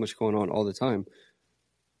 and there's so much going on all the time.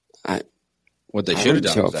 What they should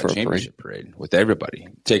have done was that championship parade with everybody,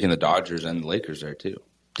 taking the Dodgers and the Lakers there too.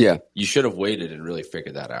 Yeah. You should have waited and really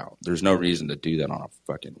figured that out. There's no reason to do that on a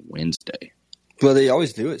fucking Wednesday. Well, they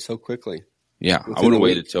always do it so quickly. Yeah, I would have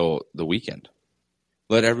waited till the weekend.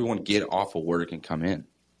 Let everyone get off of work and come in.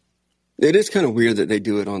 It is kind of weird that they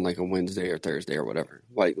do it on like a Wednesday or Thursday or whatever.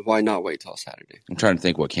 Why not wait till Saturday? I'm trying to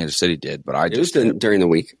think what Kansas City did, but it was during the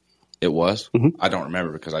week. It was? Mm-hmm. I don't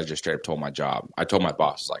remember because I just straight up told my job. I told my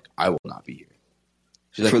boss, I will not be here.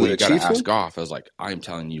 She's like, well, you got to ask off. I was like, I'm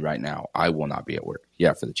telling you right now, I will not be at work.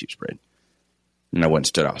 Yeah, for the Chiefs parade. And I went and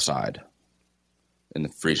stood outside in the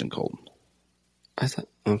freezing cold. I thought,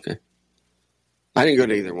 okay. I didn't go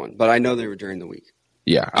to either one, but I know they were during the week.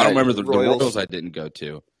 Yeah, I don't remember the Royals I didn't go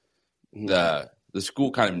to. The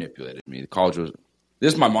school kind of manipulated me. The college was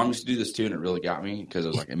 – my mom used to do this too, and it really got me because it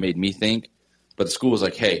was it made me think. But the school was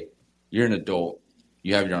like, hey, you're an adult.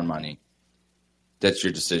 You have your own money. That's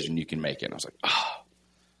your decision. You can make it. And I was like,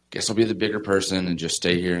 guess I'll be the bigger person and just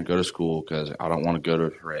stay here and go to school because I don't want to go to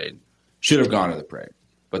a parade. Should have gone to the parade.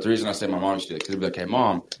 But the reason I say my mom used to do it, because they'd be like, hey,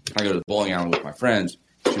 Mom, can I go to the bowling alley with my friends?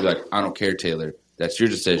 She'd be like, I don't care, Taylor. That's your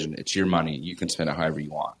decision. It's your money. You can spend it however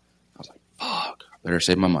you want. I was like, fuck, I better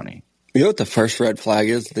save my money. You know what the first red flag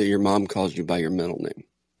is? That your mom calls you by your middle name.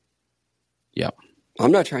 Yep.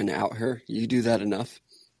 I'm not trying to out her. You do that enough.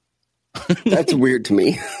 That's weird to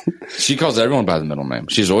me. She calls everyone by the middle name.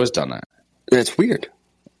 She's always done that. That's weird.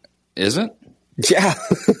 Is it? Yeah.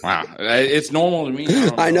 Wow. It's normal to me.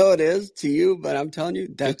 I know it is to you, but I'm telling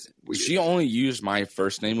you, that's weird. She only used my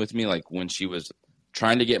first name with me when she was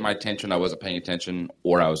trying to get my attention, I wasn't paying attention,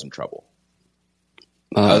 or I was in trouble.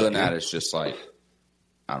 Other than that, it's just I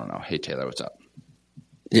don't know. Hey, Taylor, what's up?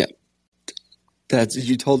 Yeah.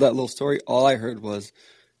 You told that little story. All I heard was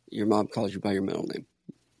your mom calls you by your middle name.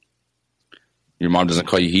 Your mom doesn't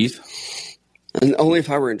call you Heath? And only if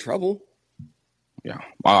I were in trouble. Yeah.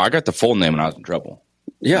 I got the full name when I was in trouble.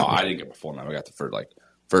 Yeah. No, I didn't get the full name. I got the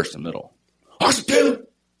first and middle. Austin Taylor.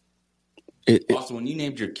 Also, when you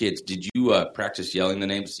named your kids, did you practice yelling the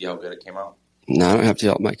names to see how good it came out? No, I don't have to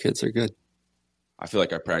yell. My kids are good. I feel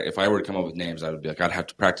like if I were to come up with names, I would be like, I'd have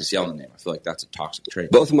to practice yelling the name. I feel like that's a toxic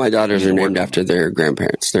trait. Both of my daughters are named after their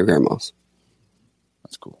grandparents, their grandmas.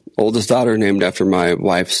 That's cool. Oldest daughter named after my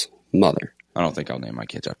wife's mother. I don't think I'll name my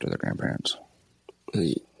kids after their grandparents.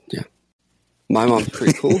 Yeah. My mom's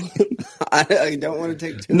pretty cool. I don't want to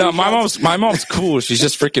take too No, many my mom's cool. She's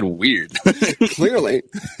just freaking weird. Clearly.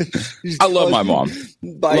 I love my mom.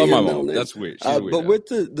 Love my mom. Name. That's weird. She's weird. But with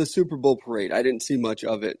the Super Bowl parade, I didn't see much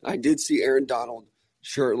of it. I did see Aaron Donald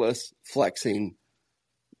shirtless, flexing.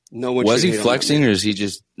 No one was he flexing, or is he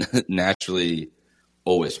just naturally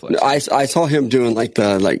always flexing? I saw him doing like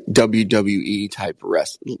the WWE type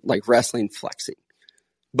wrestling flexing,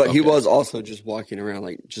 but he was also just walking around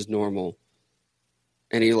like just normal,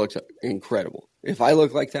 and he looked incredible. If I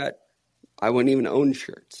look like that, I wouldn't even own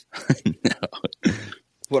shirts. No.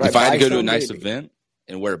 If I had to go to a nice event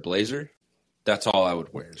and wear a blazer, that's all I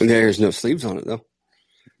would wear. There's no sleeves on it though.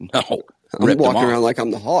 No. I'm walking around like I'm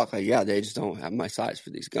the Hawk. Like, yeah, they just don't have my size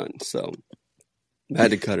for these guns, so I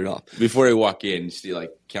had to cut it off. Before I walk in, you see,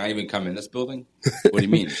 like, can I even come in this building? What do you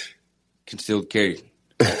mean? Concealed carry.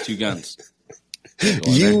 I have 2 guns.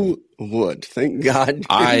 You would. Thank God.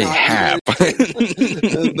 I have.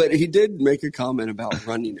 But he did make a comment about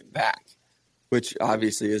running it back, which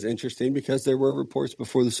obviously is interesting because there were reports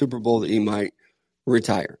before the Super Bowl that he might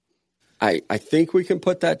retire. I think we can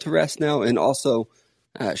put that to rest now, and also –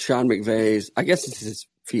 Sean McVay's, I guess it's his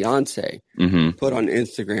fiance, put on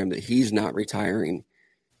Instagram that he's not retiring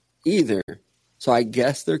either. So I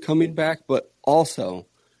guess they're coming back. But also,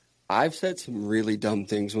 I've said some really dumb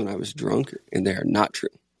things when I was drunk, and they are not true.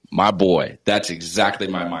 My boy, that's exactly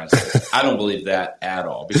my mindset. I don't believe that at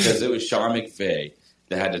all, because it was Sean McVay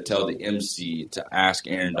that had to tell the MC to ask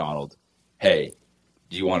Aaron Donald, hey,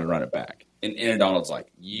 do you want to run it back? And Aaron Donald's like,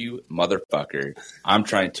 you motherfucker, I'm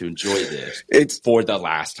trying to enjoy this. It's for the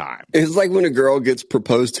last time. It's like when a girl gets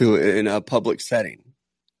proposed to in a public setting.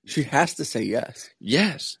 She has to say yes.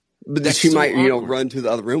 Yes. But then she might, run to the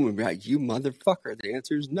other room and be like, you motherfucker. The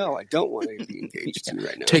answer is no, I don't want to be engaged to you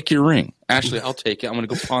right now. Take your ring. Ashley, I'll take it. I'm going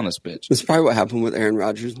to go pawn this bitch. That's probably what happened with Aaron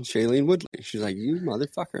Rodgers and Shailene Woodley. She's like, you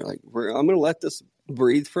motherfucker. Like, I'm going to let this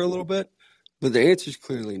breathe for a little bit. But the answer is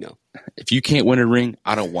clearly no. If you can't win a ring,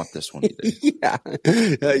 I don't want this one either. Yeah.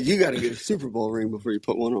 You got to get a Super Bowl ring before you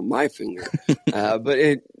put one on my finger. But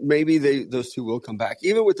maybe those two will come back.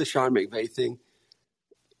 Even with the Sean McVay thing,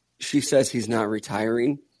 she says he's not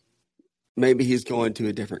retiring. Maybe he's going to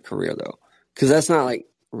a different career, though. Because that's not like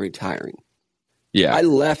retiring. Yeah. I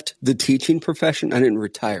left the teaching profession. I didn't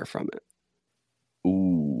retire from it.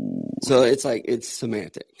 Ooh. So it's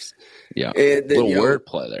semantics. Yeah. And then, little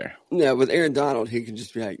wordplay there. Yeah, with Aaron Donald, he can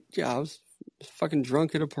just be like, yeah, I was fucking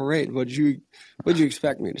drunk at a parade. What'd you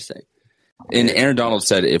expect me to say? And Aaron Donald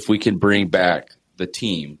said, if we can bring back the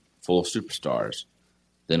team full of superstars,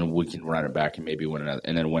 then we can run it back and maybe win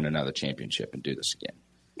another championship and do this again.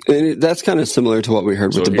 And that's kind of similar to what we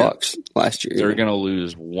heard with the Bucs last year. They're going to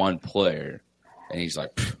lose one player, and he's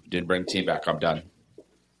like, didn't bring the team back. I'm done.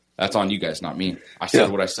 That's on you guys, not me. I said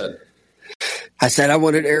what I said. I said I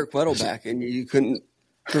wanted Eric Weddle back, and you couldn't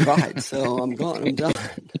provide, so I'm gone. I'm done.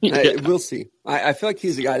 We'll see. I feel like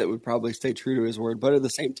he's a guy that would probably stay true to his word, but at the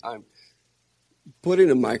same time, putting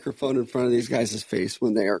a microphone in front of these guys' face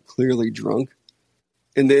when they are clearly drunk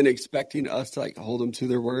and then expecting us to hold them to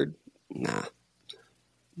their word, nah.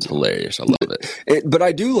 It's hilarious. I love it. But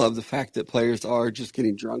I do love the fact that players are just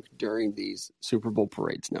getting drunk during these Super Bowl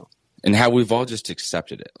parades now. And how we've all just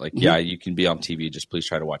accepted it. Like, yeah, you can be on TV. Just please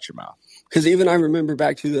try to watch your mouth. Because even I remember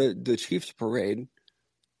back to the Chiefs parade,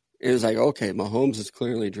 it was like, okay, Mahomes is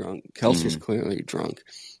clearly drunk. Kelsey's clearly drunk.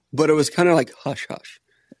 But it was kind of like hush-hush.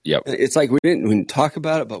 Yep. It's like we didn't talk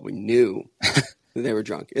about it, but we knew that they were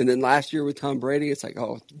drunk. And then last year with Tom Brady, it's like,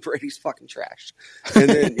 oh, Brady's fucking trashed. And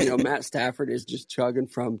then, Matt Stafford is just chugging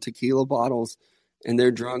from tequila bottles, and they're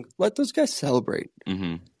drunk. Let those guys celebrate.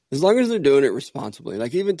 Mm-hmm. As long as they're doing it responsibly.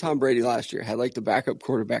 Like, even Tom Brady last year had, the backup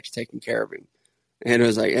quarterbacks taking care of him. And it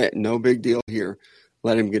was like, no big deal here.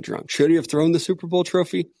 Let him get drunk. Should he have thrown the Super Bowl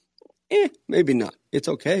trophy? Maybe not. It's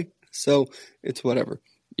okay. So, it's whatever.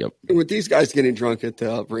 Yep. And with these guys getting drunk at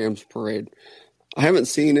the Rams parade, I haven't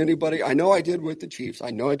seen anybody. I know I did with the Chiefs. I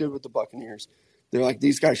know I did with the Buccaneers. They're like,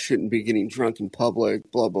 these guys shouldn't be getting drunk in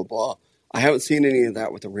public, blah, blah, blah. I haven't seen any of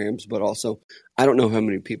that with the Rams, but also I don't know how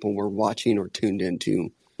many people were watching or tuned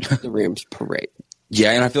into the Rams parade.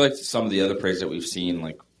 Yeah, and I feel like some of the other parades that we've seen,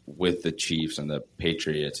 like with the Chiefs and the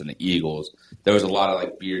Patriots and the Eagles, there was a lot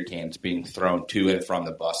of beer cans being thrown to and from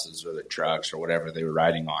the buses or the trucks or whatever they were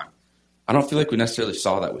riding on. I don't feel like we necessarily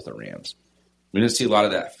saw that with the Rams. We didn't see a lot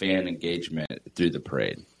of that fan engagement through the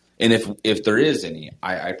parade. And if there is any,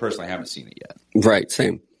 I personally haven't seen it yet. Right,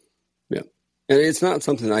 same. Yeah. And it's not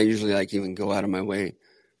something I usually like even go out of my way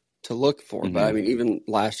to look for. Mm-hmm. But I mean, even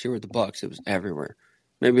last year with the Bucs, it was everywhere.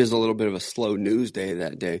 Maybe it was a little bit of a slow news day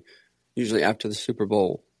that day, usually after the Super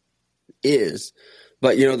Bowl is.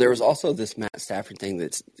 But, there was also this Matt Stafford thing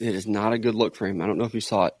it is not a good look for him. I don't know if you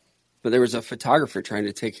saw it, but there was a photographer trying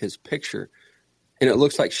to take his picture, and it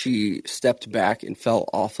looks like she stepped back and fell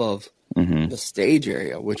off of the stage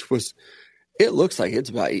area, it looks like it's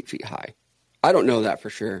about 8 feet high. I don't know that for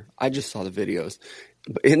sure. I just saw the videos.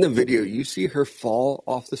 But in the video, you see her fall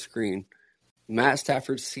off the screen. Matt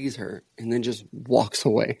Stafford sees her and then just walks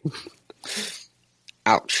away.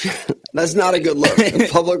 Ouch. That's not a good look.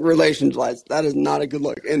 Public relations wise, that is not a good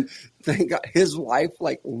look. And thank God his wife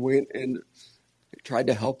went and tried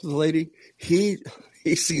to help the lady. He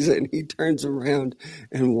sees it and he turns around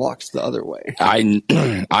and walks the other way.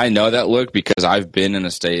 I know that look because I've been in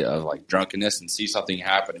a state of drunkenness and see something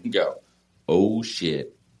happen and go, oh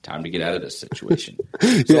shit, time to get out of this situation.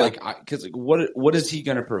 So because what is he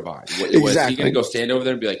going to provide? Exactly. Is he going to go stand over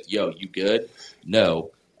there and be like, yo, you good? No.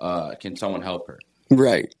 Can someone help her?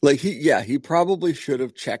 Right. He probably should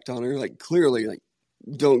have checked on her. Clearly,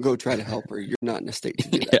 don't go try to help her. You're not in a state to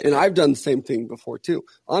do that. Yeah. And I've done the same thing before, too.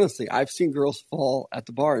 Honestly, I've seen girls fall at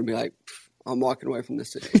the bar and be like, I'm walking away from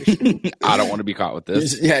this situation. I don't want to be caught with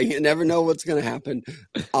this. Yeah, you never know what's going to happen.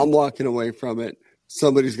 I'm walking away from it.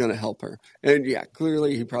 Somebody's going to help her. And,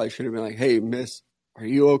 clearly he probably should have been like, hey, miss, are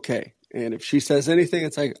you okay? And if she says anything,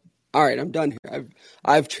 it's like, all right, I'm done here.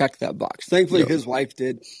 I've checked that box. Thankfully, his wife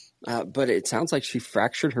did. But it sounds like she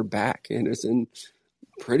fractured her back and is in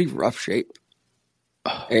pretty rough shape.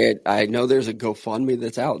 And I know there's a GoFundMe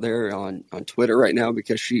that's out there on Twitter right now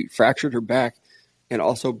because she fractured her back and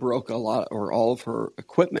also broke all of her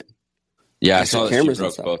equipment. Yeah, I saw that she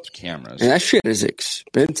broke both cameras. And that shit is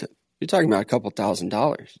expensive. You're talking about a couple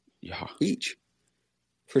 $1,000 each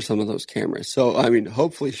for some of those cameras. So, I mean,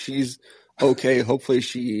 hopefully she's okay. Hopefully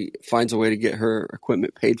she finds a way to get her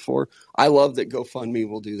equipment paid for. I love that GoFundMe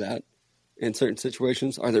will do that in certain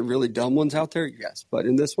situations. Are there really dumb ones out there? Yes. But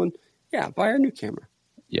in this one, buy her a new camera.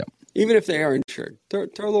 Yeah. Even if they are insured, throw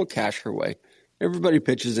a little cash her way. Everybody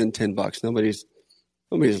pitches in $10. Nobody's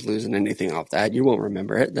losing anything off that. You won't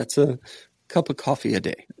remember it. That's a cup of coffee a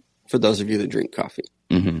day for those of you that drink coffee.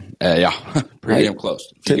 Mm-hmm. Pretty damn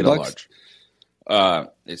close. If you get $10? A large.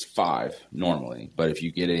 It's $5 normally, but if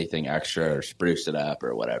you get anything extra or spruce it up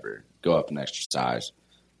or whatever, go up an extra size.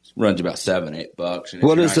 Runs about $7-8, and it's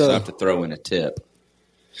nice enough to throw in a tip.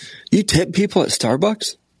 You tip people at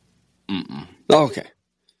Starbucks? Mm-mm. Oh, okay.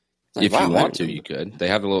 If you want to, you could. They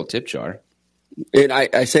have a little tip jar. And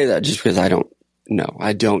I say that just because I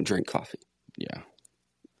don't drink coffee. Yeah.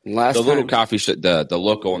 Little coffee shop, the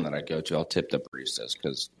local one that I go to, I'll tip the baristas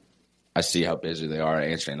because I see how busy they are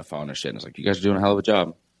answering the phone and shit. And it's like, you guys are doing a hell of a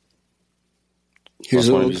job. Here's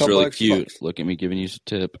a little couple really cute. Bucks. Look at me giving you a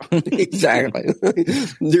tip. Exactly.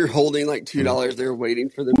 They're holding $2. They're waiting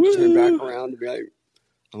for them to turn back around to be like,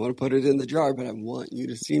 I want to put it in the jar, but I want you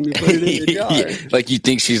to see me put it in the jar. You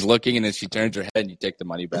think she's looking, and then she turns her head, and you take the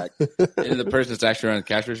money back. And the person that's actually around the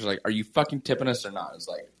cash register is like, are you fucking tipping us or not? It's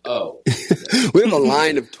like, oh. We have a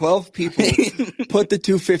line of 12 people. Put the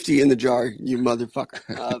 $2.50 in the jar, you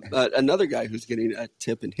motherfucker. But another guy who's getting a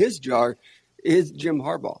tip in his jar is Jim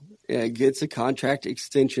Harbaugh. Gets a contract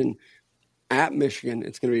extension at Michigan.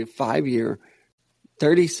 It's going to be a 5-year,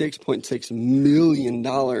 $36.6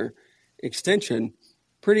 million extension.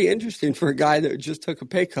 Pretty interesting for a guy that just took a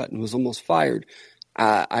pay cut and was almost fired.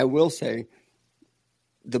 I will say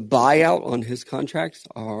the buyout on his contracts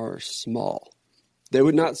are small. They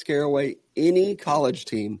would not scare away any college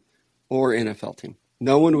team or NFL team.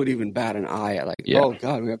 No one would even bat an eye at oh,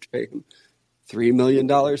 God, we have to pay him $3 million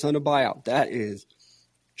on a buyout. That is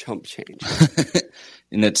chump change.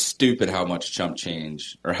 And it's stupid how much chump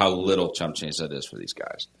change or how little chump change that is for these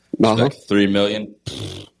guys. Uh-huh. $3 million?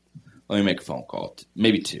 Let me make a phone call.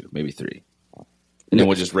 Maybe 2, maybe 3. And then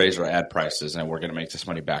we'll just raise our ad prices, and we're going to make this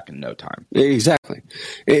money back in no time. Exactly.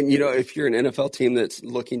 And, if you're an NFL team that's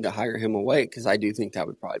looking to hire him away, because I do think that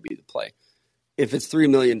would probably be the play. If it's $3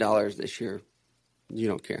 million this year, you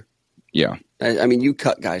don't care. Yeah. I mean, you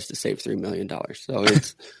cut guys to save $3 million. So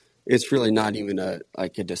it's really not even a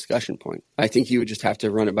discussion point. I think you would just have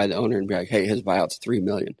to run it by the owner and be like, hey, his buyout's $3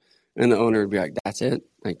 million. And the owner would be like, that's it?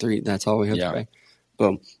 That's all we have to pay?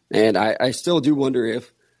 Boom. And I still do wonder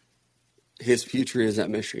if his future is at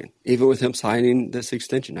Michigan. Even with him signing this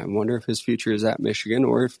extension, I wonder if his future is at Michigan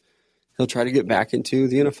or if he'll try to get back into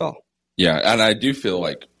the NFL. Yeah, and I do feel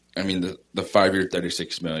like I mean, the 5-year,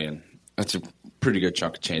 $36 million. That's a pretty good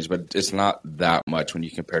chunk of change, but it's not that much when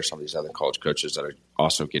you compare some of these other college coaches that are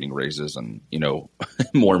also getting raises and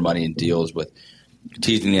more money in deals with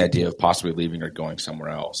teasing the idea of possibly leaving or going somewhere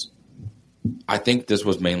else. I think this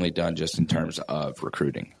was mainly done just in terms of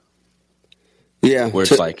recruiting. Yeah, where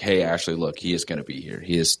it's like, hey, Ashley, look, he is going to be here.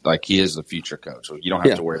 He is the future coach, so you don't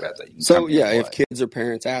have to worry about that. You can so if kids or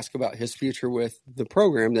parents ask about his future with the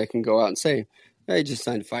program, they can go out and say, hey, he just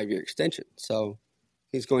signed a 5-year extension, so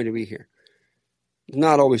he's going to be here.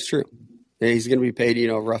 Not always true. He's going to be paid,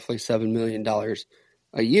 roughly $7 million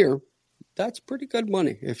a year. That's pretty good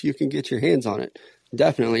money if you can get your hands on it.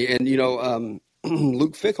 Definitely. And,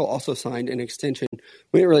 Luke Fickell also signed an extension.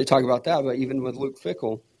 We didn't really talk about that, but even with Luke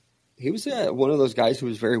Fickell, he was one of those guys who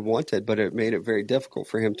was very wanted, but it made it very difficult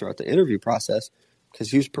for him throughout the interview process because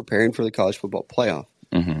he was preparing for the college football playoff.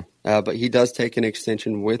 Mm-hmm. But he does take an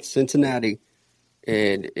extension with Cincinnati,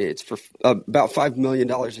 and it's for about $5 million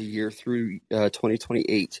a year through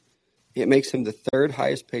 2028. It makes him the third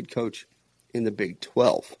highest paid coach in the Big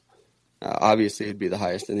 12. Obviously, it'd be the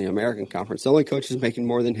highest in the American Conference. The only coaches making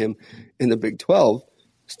more than him in the Big 12,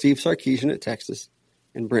 Steve Sarkisian at Texas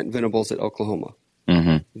and Brent Venables at Oklahoma.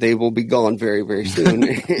 Mm-hmm. They will be gone very, very soon.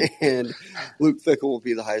 And Luke Fickell will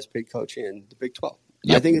be the highest paid coach in the Big 12.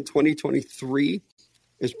 Yep. I think in 2023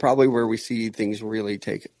 is probably where we see things really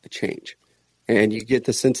take a change. And you get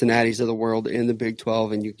the Cincinnatis of the world in the Big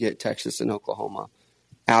 12, and you get Texas and Oklahoma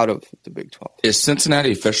out of the Big 12. Is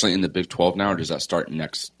Cincinnati officially in the Big 12 now, or does that start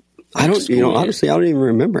next honestly, I don't even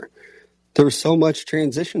remember. There was so much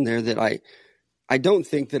transition there that I don't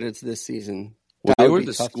think that it's this season. Well, they were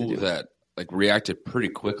the school that reacted pretty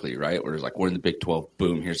quickly, right? Where it's like, we're in the Big 12,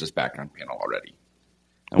 boom, here's this background panel already.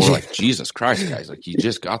 And we're like, Jesus Christ, guys, you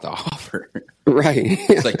just got the offer. Right.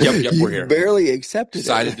 It's like, yep, we're here. Barely accepted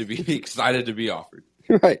excited to be offered.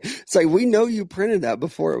 Right. It's like, we know you printed that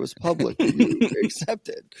before it was public. You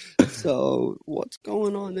accepted. So what's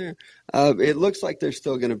going on there? It looks like they're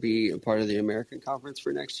still going to be a part of the American Conference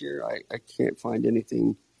for next year. I can't find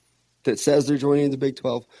anything that says they're joining the Big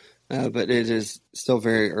 12, but it is still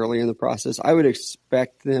very early in the process. I would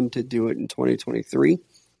expect them to do it in 2023.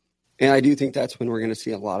 And I do think that's when we're going to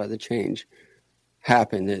see a lot of the change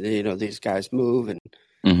happen. These guys move and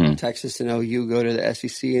mm-hmm. Texas and OU go to the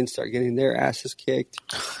SEC and start getting their asses kicked.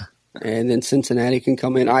 And then Cincinnati can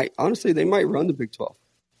come in. Honestly, they might run the Big 12.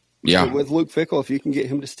 Yeah. So with Luke Fickell, if you can get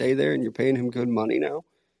him to stay there and you're paying him good money now,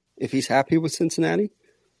 if he's happy with Cincinnati,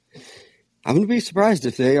 I'm going to be surprised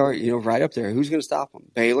if they are, right up there. Who's going to stop them?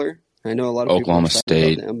 Baylor? I know a lot of Oklahoma people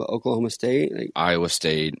State, about them, but Oklahoma State, Iowa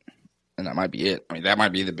State, and that might be it. I mean, that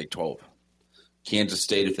might be the Big 12. Kansas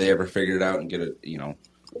State, if they ever figure it out and get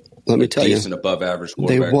let me tell you, decent above average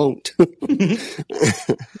quarterback. They won't.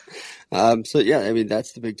 That's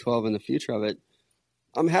the Big 12 and the future of it.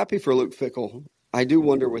 I'm happy for Luke Fickell. I do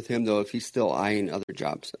wonder with him, though, if he's still eyeing other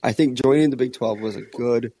jobs. I think joining the Big 12 was a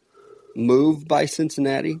good move by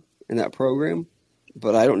Cincinnati in that program,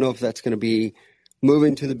 but I don't know if that's going to be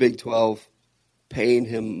moving to the Big 12, paying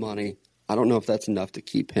him money. I don't know if that's enough to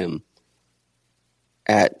keep him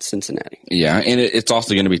at Cincinnati. Yeah, and it's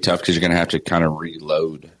also going to be tough because you're going to have to kind of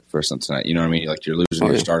reload for Cincinnati. You know what I mean? You're losing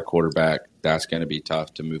your star quarterback. That's going to be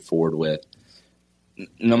tough to move forward with.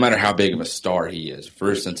 No matter how big of a star he is,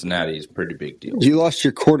 for Cincinnati is a pretty big deal. You lost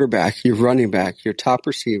your quarterback, your running back, your top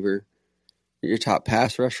receiver, your top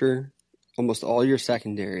pass rusher, almost all your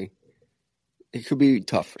secondary. It could be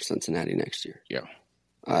tough for Cincinnati next year. Yeah.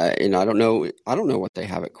 And I don't know what they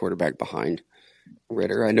have at quarterback behind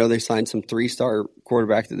Ritter. I know they signed some 3-star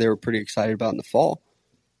quarterback that they were pretty excited about in the fall.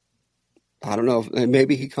 I don't know if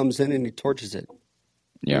maybe he comes in and he torches it.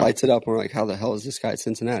 Yeah. Lights it up, and we're like, how the hell is this guy at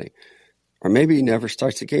Cincinnati? Or maybe he never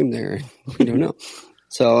starts a game there. We don't know.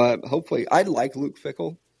 So hopefully, I like Luke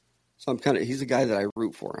Fickell. So he's a guy that I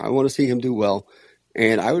root for. I want to see him do well,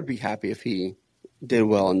 and I would be happy if he did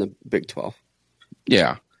well in the Big 12.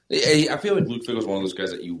 Yeah. I feel like Luke Fickell is one of those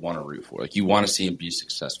guys that you want to root for. You want to see him be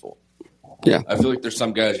successful. Yeah. I feel like there's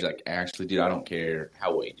some guys you're like, actually, dude, I don't care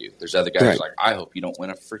how well you do. There's other guys like, I hope you don't win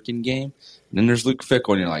a freaking game. And then there's Luke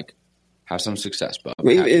Fickell, and you're like, have some success, bub.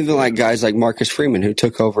 Even like guys like Marcus Freeman, who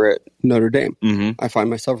took over at Notre Dame. Mm-hmm. I find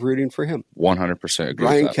myself rooting for him. 100% agree.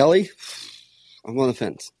 Brian Kelly, I'm on the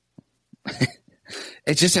fence.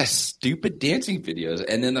 It just has stupid dancing videos.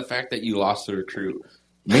 And then the fact that you lost the recruit,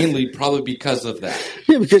 mainly probably because of that.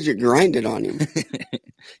 Yeah, because you grinded on him.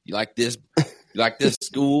 You like this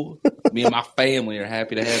school? Me and my family are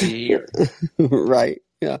happy to have you here. Right.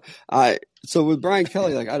 Yeah. So with Brian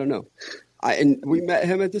Kelly, I don't know. And we met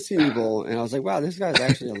him at the Senior Bowl, and I was like, wow, this guy's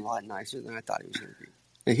actually a lot nicer than I thought he was going to be.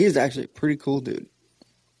 And he's actually a pretty cool dude.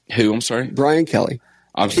 Who? I'm sorry? Brian Kelly.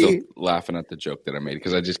 I'm still laughing at the joke that I made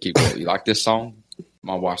because I just keep going, you like this song?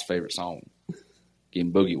 My wife's favorite song.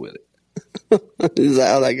 Getting boogie with it. Is that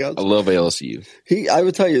how that goes? I love LSU. I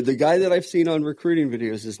would tell you, the guy that I've seen on recruiting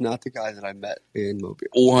videos is not the guy that I met in Mobile.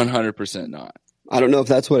 100% not. I don't know if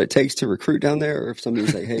that's what it takes to recruit down there, or if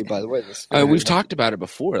somebody's like, "Hey, by the way, this." We've talked about it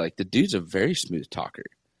before. Like the dude's a very smooth talker,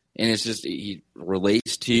 and it's just he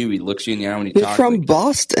relates to you. He looks you in the eye when he He's talks. from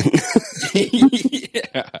Boston.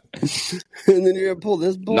 Yeah, And then you're gonna pull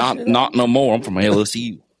this bullshit. not no more. I'm from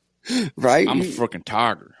LSU. Right? I'm a freaking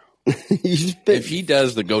Tiger. If If he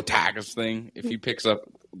does the Go Tigers thing, if he picks up,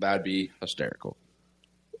 that'd be hysterical.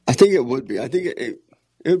 I think it would be. I think it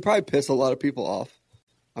would probably piss a lot of people off.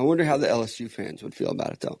 I wonder how the LSU fans would feel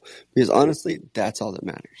about it, though. Because honestly, that's all that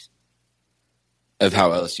matters. Of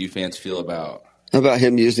how LSU fans feel about. How about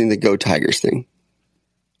him using the Go Tigers thing?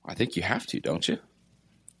 I think you have to, don't you?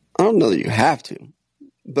 I don't know that you have to.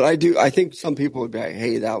 But I do. I think some people would be like,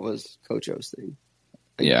 hey, that was Coach O's thing.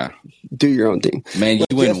 Yeah. Do your own thing. Man, you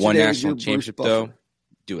Like win one yesterday, national we do championship, Bruce though. Buffer.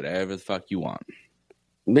 Do whatever the fuck you want.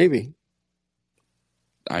 Maybe.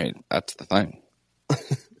 That's the thing.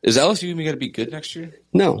 Is LSU even going to be good next year?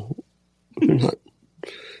 No. Not.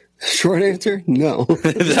 Short answer, no.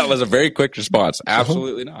 That was a very quick response.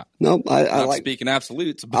 Absolutely not. No, I Not like. speaking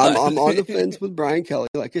absolutes, but I'm on the fence with Brian Kelly.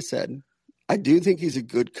 Like I said, I do think he's a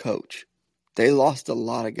good coach. They lost a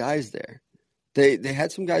lot of guys there. They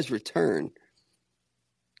had some guys return,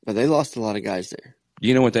 but they lost a lot of guys there.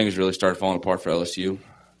 You know when things really started falling apart for LSU?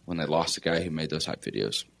 When they lost the guy who made those hype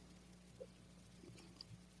videos.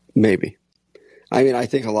 Maybe. I mean, I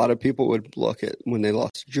think a lot of people would look at when they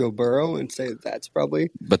lost Joe Burrow and say that's probably.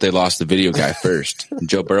 But they lost the video guy first.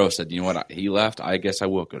 Joe Burrow said, you know what? He left. I guess I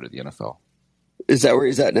will go to the NFL. Is that where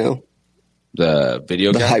he's at now? The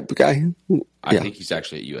video The guy? hype guy? I Yeah. think he's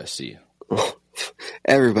actually at USC.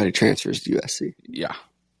 Everybody transfers to USC, Yeah.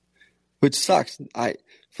 which sucks.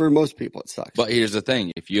 For most people, it sucks. But here's the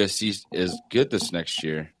thing. If USC is good this next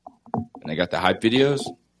year and they got the hype videos,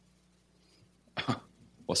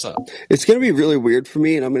 what's up? It's going to be really weird for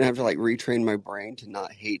me, and I'm going to have to retrain my brain to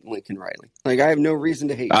not hate Lincoln Riley. I have no reason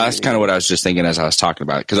to hate. That's kind of what I was just thinking as I was talking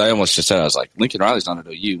about it. Because I almost just said, I was like, Lincoln Riley's not at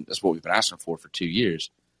OU. That's what we've been asking for 2 years.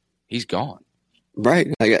 He's gone. Right.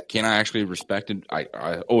 Can I actually respect him? I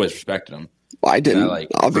always respected him. I didn't. Can I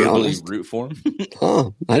I'll be verbally honest. root for him?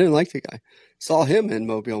 I didn't like the guy. Saw him in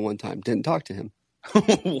Mobile one time. Didn't talk to him.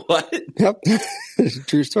 What? Yep.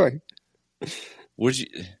 True story. Did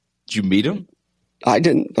you meet him? I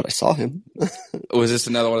didn't, but I saw him. Was this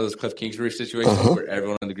another one of those Cliff Kingsbury situations where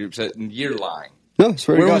everyone in the group said, "You're lying"? No,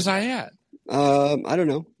 swear to Where God. was I at? I don't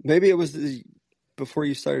know. Maybe it was before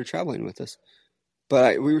you started traveling with us.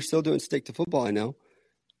 But we were still doing stick to football, I know.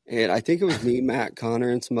 And I think it was me, Matt, Connor,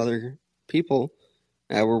 and some other people.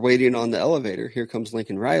 We're waiting on the elevator. Here comes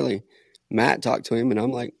Lincoln Riley. Matt talked to him, and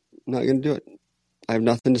I'm like, I'm not going to do it. I have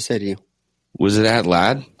nothing to say to you. Was it at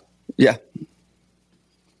Lad? Yeah.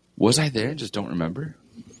 Was I there? Just don't remember.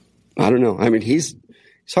 I don't know. I mean, he's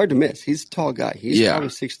hard to miss. He's a tall guy. He's probably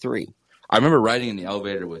 6'3". I remember riding in the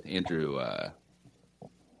elevator with Andrew,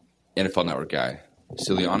 NFL Network guy,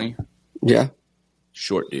 Siliani. Yeah.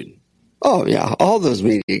 Short dude. Oh, yeah. All those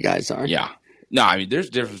media guys are. Yeah. No, I mean, there's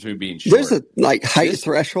a difference between being short. There's a height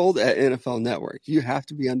threshold at NFL Network. You have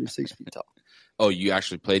to be under 6 feet tall. Oh, you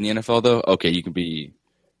actually played in the NFL, though? Okay, you can be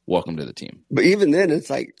welcome to the team. But even then, it's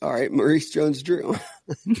like, all right, Maurice Jones-Drew.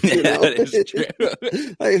 That is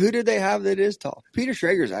true. Who did they have that is tall? Peter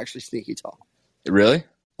Schrager's actually sneaky tall. Really?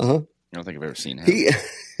 Uh-huh. I don't think I've ever seen him.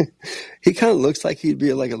 He kind of looks like he'd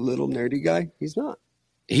be a little nerdy guy. He's not.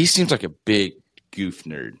 He seems like a big goof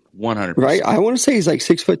nerd, 100%. Right? I want to say he's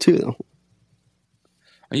 6'2", though.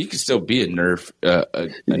 You can still be a nerf. Yeah.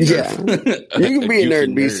 You can be a nerd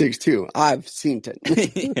and be 6'2". I've seen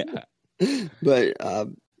it. Yeah. But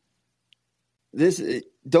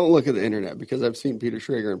don't look at the internet because I've seen Peter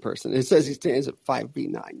Schrager in person. It says he stands at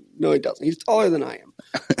 5'9". No, he doesn't. He's taller than I am,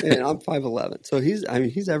 and I'm 5'11". So he's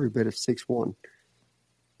every bit of 6'1",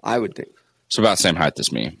 I would think. So about the same height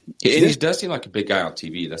as me. And he does seem like a big guy on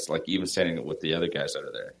TV. That's even standing with the other guys that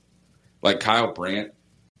are there. Like Kyle Brandt,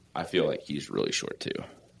 I feel like he's really short too.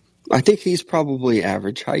 I think he's probably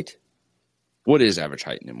average height. What is average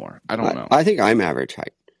height anymore? I don't know. I think I'm average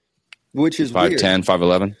height, which is 5'10", weird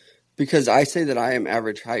 5'11"? because I say that I am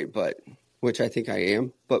average height, which I think I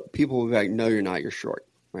am. But people will be like, "No, you're not. You're short."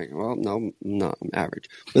 I'm like, well, no, I'm not. I'm average.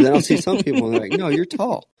 But then I'll see some people and they're like, "No, you're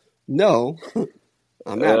tall." No,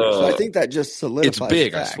 I'm average. So I think that just solidifies. It's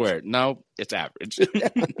big, facts. I swear. No, it's average.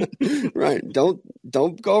 Right.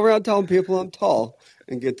 Don't go around telling people I'm tall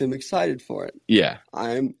and get them excited for it. Yeah.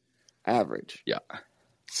 I'm average. Yeah.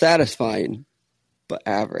 satisfying, but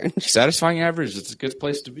average. Satisfying average. It's a good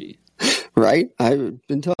place to be. Right? I've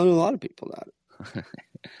been telling a lot of people that.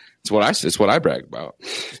 It's what I brag about.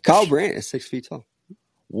 Kyle Brandt is 6 feet tall.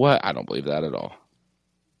 What? I don't believe that at all.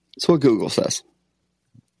 That's what Google says.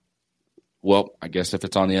 Well, I guess if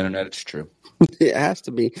it's on the internet, it's true. It has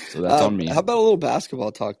to be. So that's on me. How about a little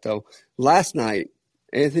basketball talk, though? Last night,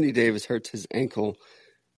 Anthony Davis hurts his ankle.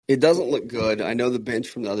 It doesn't look good. I know the bench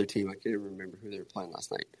from the other team, I can't even remember who they were playing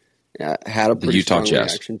last night, had a pretty strong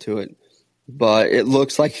reaction to it. But it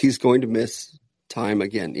looks like he's going to miss time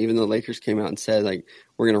again, even though the Lakers came out and said, like,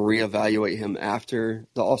 we're going to reevaluate him after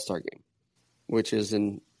the All-Star game, which is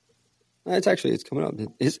it's coming up.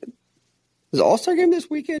 Is the All-Star game this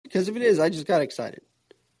weekend? Because if it is, I just got excited.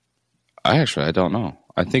 I don't know.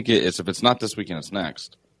 I think if it's not this weekend, it's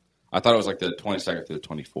next. I thought it was like the 22nd through the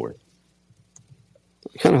 24th.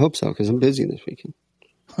 I kind of hope so because I'm busy this weekend.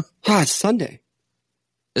 It's Sunday.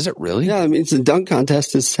 Is it really? Yeah, I mean, it's the dunk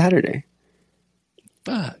contest is Saturday.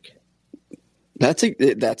 Fuck. That's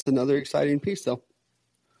another exciting piece, though.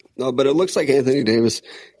 No, but it looks like Anthony Davis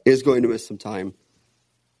is going to miss some time.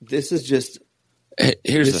 This is just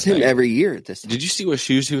here's the thing. Him every year at this time. Did you see what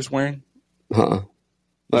shoes he was wearing?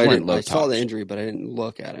 I saw the injury, but I didn't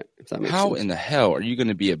look at it. If that makes How sense. in the hell are you going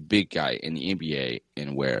to be a big guy in the NBA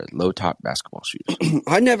and wear low-top basketball shoes?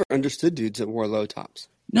 I never understood dudes that wore low tops.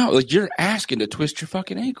 No, like you're asking to twist your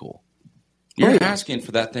fucking ankle. You're asking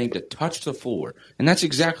for that thing to touch the floor, and that's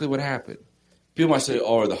exactly what happened. People might say,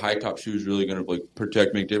 "Oh, are the high-top shoes really going to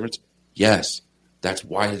protect, make a difference?" Yes, that's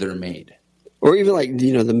why they're made. Or even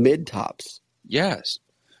the mid tops. Yes,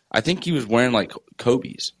 I think he was wearing like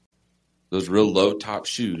Kobe's. Those real low top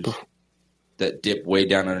shoes that dip way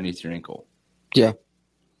down underneath your ankle. Yeah.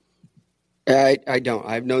 I don't.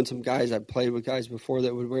 I've known some guys. I've played with guys before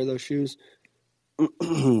that would wear those shoes.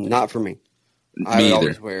 Not for me. I would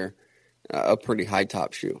always wear a pretty high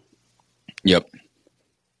top shoe. Yep.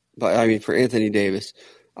 But I mean, for Anthony Davis,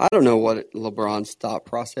 I don't know what LeBron's thought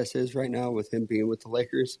process is right now with him being with the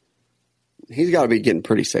Lakers. He's got to be getting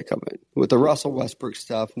pretty sick of it. With the Russell Westbrook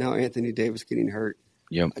stuff, now Anthony Davis getting hurt.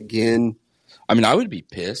 Yep. Again. I mean, I would be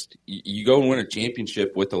pissed. You go and win a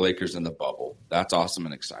championship with the Lakers in the bubble. That's awesome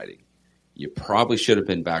and exciting. You probably should have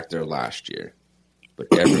been back there last year, but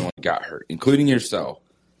everyone got hurt, including yourself.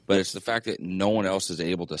 But it's the fact that no one else is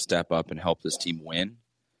able to step up and help this team win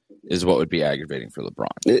is what would be aggravating for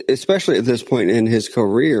LeBron. Especially at this point in his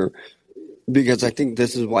career, because I think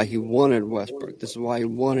this is why he wanted Westbrook. This is why he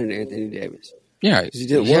wanted Anthony Davis. Yeah,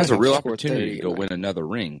 he has a real opportunity to go win another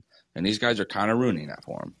ring, and these guys are kind of ruining that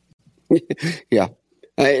for him. Yeah.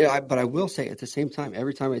 But I will say at the same time,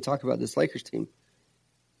 every time I talk about this Lakers team,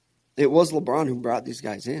 it was LeBron who brought these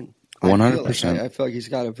guys in. 100%. I feel like he's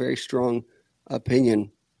got a very strong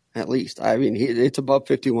opinion, at least. I mean, it's above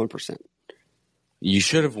 51%. You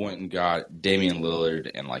should have went and got Damian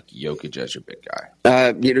Lillard and Jokic as your big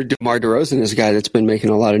guy. DeMar DeRozan is a guy that's been making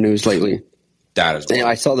a lot of news lately. That is. And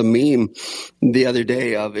I saw the meme the other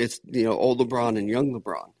day of it's old LeBron and young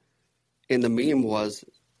LeBron, and the meme was,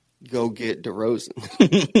 "Go get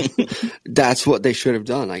DeRozan." That's what they should have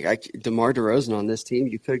done. DeMar DeRozan on this team,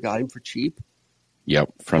 you could have got him for cheap.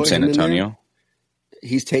 Yep, from San Antonio.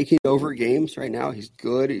 He's taking over games right now. He's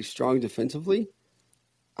good. He's strong defensively.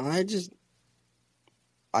 I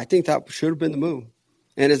think that should have been the move.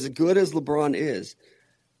 And as good as LeBron is,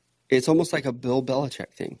 it's almost like a Bill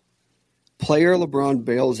Belichick thing. Player LeBron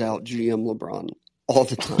bails out GM LeBron all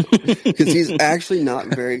the time because he's actually not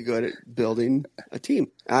very good at building a team.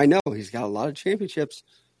 I know he's got a lot of championships,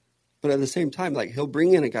 but at the same time, he'll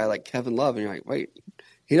bring in a guy like Kevin Love, and you're like, wait,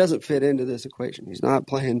 he doesn't fit into this equation. He's not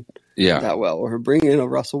playing that well. Or he'll bring in a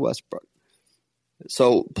Russell Westbrook.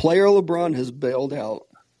 So player LeBron has bailed out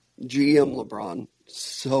GM LeBron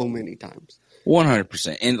so many times.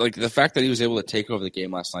 100%. And the fact that he was able to take over the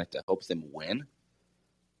game last night to help them win,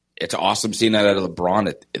 it's awesome seeing that out of LeBron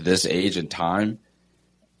at this age and time.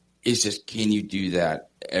 It's just, can you do that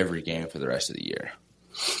every game for the rest of the year?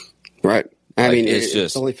 Right. I mean,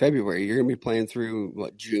 it's only February. You're going to be playing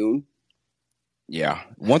through, June? Yeah.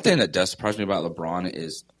 One thing that does surprise me about LeBron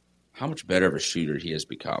is how much better of a shooter he has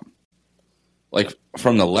become.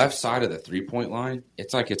 From the left side of the three-point line,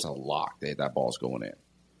 it's like it's a lock that ball's going in.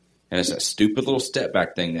 And it's a stupid little step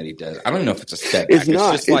back thing that he does. I don't even know if it's a step back. It's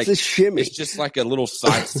not. It's a shimmy. It's just like a little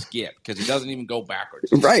side skip because he doesn't even go backwards.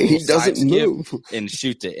 Right. He doesn't move. And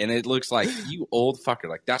shoots it. And it looks like, you old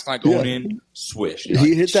fucker. That's not going in. Swish.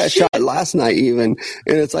 He hit that shot last night even.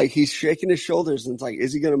 And it's like he's shaking his shoulders. And it's like,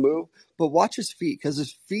 is he going to move? But watch his feet, because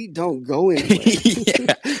his feet don't go anywhere.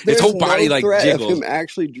 Yeah. His There's whole body no like threat jiggles. of him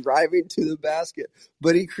actually driving to the basket,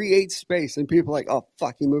 but he creates space, and people are like, "Oh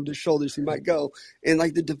fuck, he moved his shoulders, he might go," and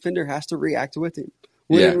like the defender has to react with him.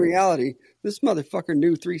 When in reality, this motherfucker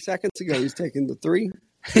knew 3 seconds ago he's taking the three.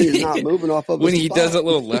 He's not moving off of When a he spot. does that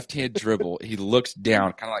little left-hand dribble, he looks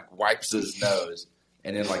down, kind of like wipes his nose,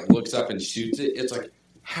 and then like looks up and shoots it. It's like,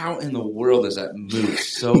 how in the world is that move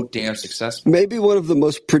so damn successful? Maybe one of the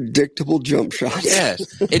most predictable jump shots.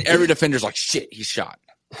 Yes. And every defender's like, shit, he's shot.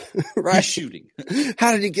 Right? He's shooting.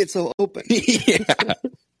 How did he get so open? Yeah.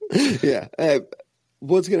 Yeah.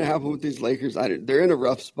 What's going to happen with these Lakers? They're in a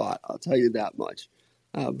rough spot. I'll tell you that much.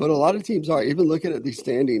 But a lot of teams are. Even looking at these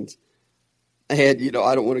standings, I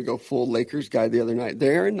don't want to go full Lakers guy the other night.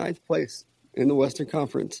 They're in ninth place in the Western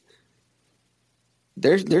Conference.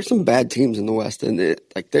 There's some bad teams in the West, and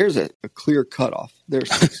there's a clear cutoff. There's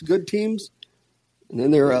 6 good teams, and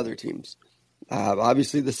then there are other teams.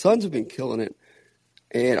 Obviously, the Suns have been killing it,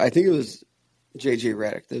 and I think it was JJ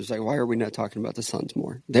Redick that was like, "Why are we not talking about the Suns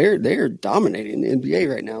more? They're dominating the NBA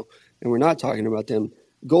right now, and we're not talking about them."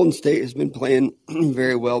 Golden State has been playing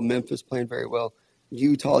very well. Memphis playing very well.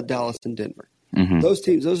 Utah, Dallas, and Denver. Mm-hmm. Those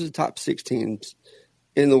teams, those are the top 6 teams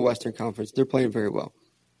in the Western Conference. They're playing very well.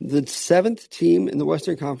 The 7th team in the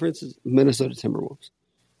Western Conference is Minnesota Timberwolves.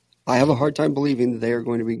 I have a hard time believing that they are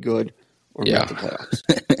going to be good or make the playoffs.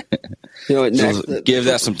 Next, give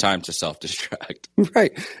that some time to self-destruct.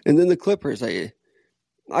 Right. And then the Clippers,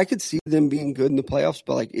 I could see them being good in the playoffs,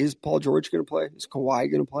 but is Paul George going to play? Is Kawhi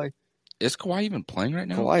going to play? Is Kawhi even playing right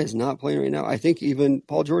now? Kawhi is not playing right now. I think even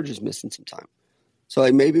Paul George is missing some time. So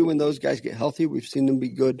maybe when those guys get healthy, we've seen them be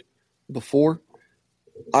good before.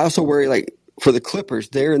 I also worry, for the Clippers,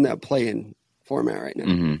 they're in that play-in format right now.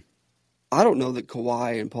 Mm-hmm. I don't know that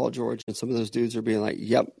Kawhi and Paul George and some of those dudes are being like,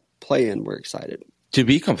 yep, play-in, we're excited. To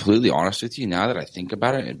be completely honest with you, now that I think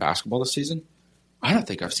about it in basketball this season, I don't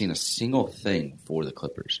think I've seen a single thing for the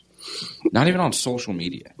Clippers. Not even on social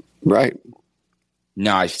media. Right.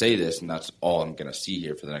 Now, I say this, and that's all I'm going to see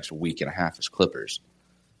here for the next week and a half is Clippers.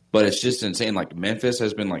 But it's just insane. Memphis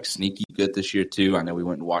has been, sneaky good this year, too. I know we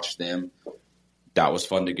went and watched them. That was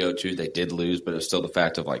fun to go to. They did lose, but it's still the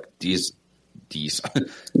fact of, this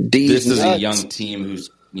is a young team who's,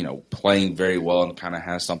 playing very well and kind of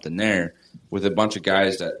has something there with a bunch of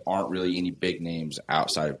guys that aren't really any big names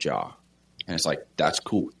outside of Ja. And it's that's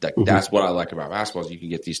cool. That's what I like about basketball is you can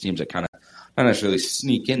get these teams that kind of not necessarily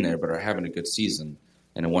sneak in there, but are having a good season.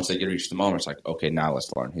 And then once they reach the moment, it's okay, now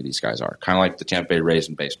let's learn who these guys are. Kind of like the Tampa Bay Rays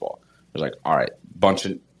in baseball. It's all right, bunch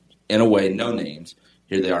of, in a way, no names.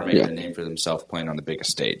 Here they are making a name for themselves playing on the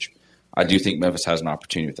biggest stage. I do think Memphis has an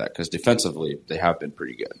opportunity with that because defensively they have been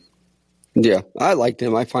pretty good. Yeah, I like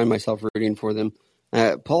them. I find myself rooting for them.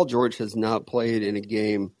 Paul George has not played in a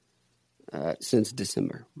game since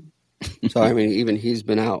December. So, even he's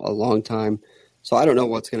been out a long time. So I don't know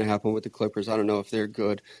what's going to happen with the Clippers. I don't know if they're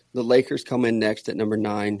good. The Lakers come in next at number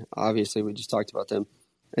 9. Obviously, we just talked about them.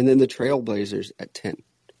 And then the Trailblazers at 10.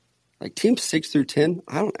 Teams 6 through 10,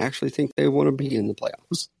 I don't actually think they want to be in the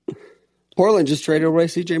playoffs. Portland just traded away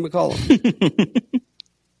C.J. McCollum.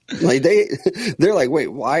 They're wait,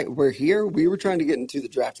 why? We're here? We were trying to get into the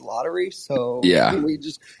draft lottery, so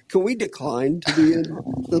can we decline to be in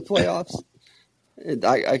the playoffs? And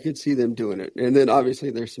I could see them doing it. And then obviously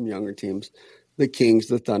there's some younger teams, the Kings,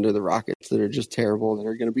 the Thunder, the Rockets that are just terrible, that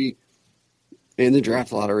are going to be in the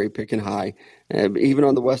draft lottery picking high. Even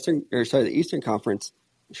on the Eastern Conference,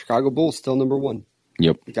 Chicago Bulls still number 1.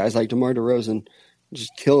 Yep. Guys like DeMar DeRozan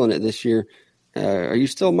just killing it this year. Are you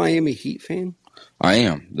still a Miami Heat fan? I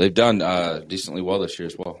am. They've done decently well this year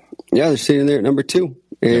as well. Yeah, they're sitting there at number 2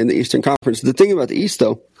 in the Eastern Conference. The thing about the East,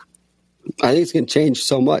 though, I think it's going to change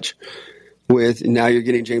so much. With now you're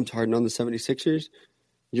getting James Harden on the 76ers.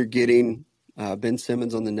 You're getting Ben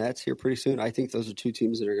Simmons on the Nets here pretty soon. I think those are 2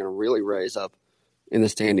 teams that are going to really rise up in the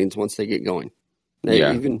standings once they get going.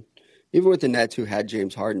 Even with the Nets who had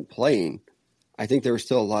James Harden playing, I think there were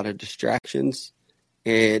still a lot of distractions.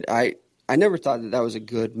 And I never thought that was a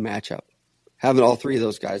good matchup, having all 3 of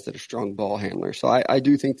those guys that are strong ball handlers. So I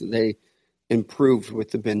do think that they improved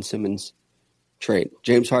with the Ben Simmons trade.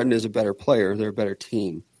 James Harden is a better player. They're a better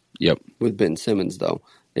team. Yep. With Ben Simmons, though.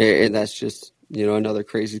 And that's just, another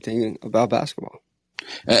crazy thing about basketball.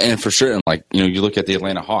 And for sure, and you look at the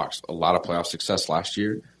Atlanta Hawks, a lot of playoff success last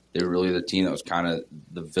year. They were really the team that was kind of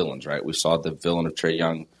the villains, right? We saw the villain of Trae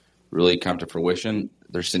Young really come to fruition.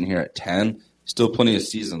 They're sitting here at 10. Still plenty of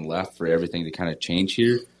season left for everything to kind of change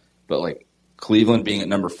here. But, Cleveland being at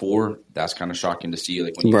number 4, that's kind of shocking to see.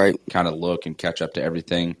 When you kind of look and catch up to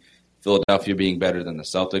everything. Philadelphia being better than the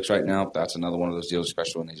Celtics right now, that's another one of those deals,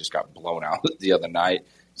 especially when they just got blown out the other night.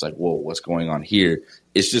 It's like, whoa, what's going on here?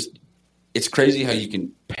 It's crazy how you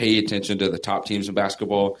can pay attention to the top teams in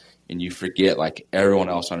basketball and you forget like everyone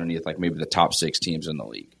else underneath, like maybe the top 6 teams in the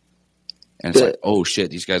league. And it's like, oh shit,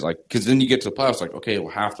 these guys because then you get to the playoffs, like, okay,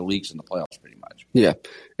 well, half the league's in the playoffs pretty much. Yeah.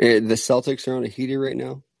 The Celtics are on a heater right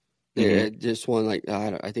now. They just won I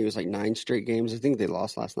think it was 9 straight games. I think they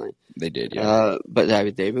lost last night. They did, yeah.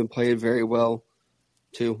 But they've been playing very well,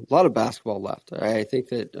 too. A lot of basketball left. I think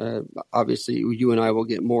that obviously you and I will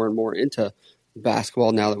get more and more into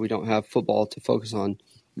basketball now that we don't have football to focus on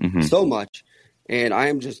so much. And I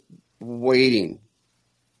am just waiting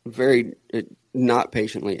very not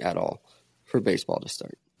patiently at all for baseball to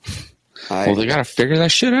start. Well, they got to figure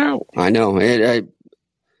that shit out. I know.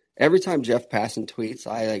 Every time Jeff Passan tweets,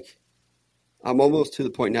 I'm almost to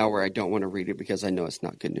the point now where I don't want to read it because I know it's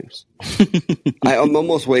not good news. I'm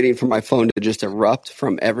almost waiting for my phone to just erupt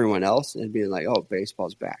from everyone else and being like, oh,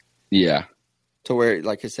 baseball's back. Yeah. To where,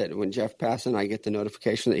 like I said, when Jeff Passan, I get the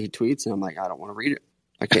notification that he tweets, and I'm like, I don't want to read it.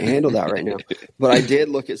 I can't handle that right now. But I did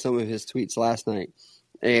look at some of his tweets last night.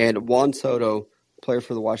 And Juan Soto, player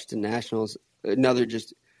for the Washington Nationals, he's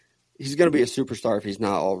going to be a superstar if he's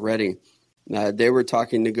not already. They were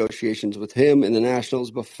talking negotiations with him and the Nationals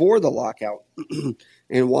before the lockout.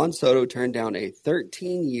 And Juan Soto turned down a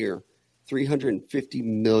 13-year, $350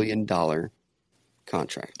 million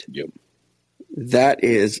contract. Yep. That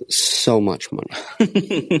is so much money.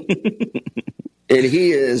 And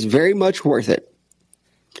he is very much worth it.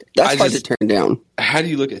 That's hard to turn down. How do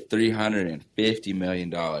you look at $350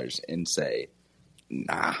 million and say,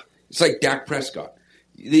 nah? It's like Dak Prescott.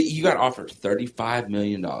 You got offered $35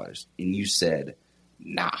 million, and you said,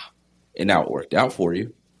 nah. And now it worked out for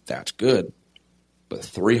you. That's good. But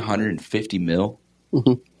 $350 million?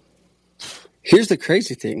 Mm-hmm. Here's the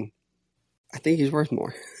crazy thing. I think he's worth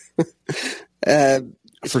more.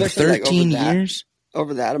 For 13 years?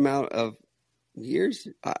 Over that amount of years?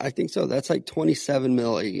 I think so. That's like $27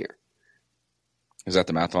 million a year. Is that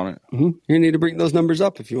the math on it? Mm-hmm. You need to bring those numbers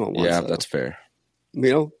up if you want one. Yeah, that's fair.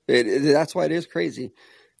 That's why it is crazy.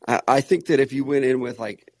 I think that if you went in with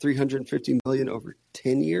like $350 million over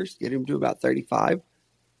 10 years, get him to about 35,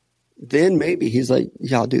 then maybe he's like,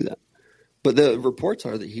 yeah, I'll do that. But the reports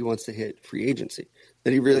are that he wants to hit free agency,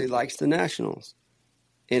 that he really likes the Nationals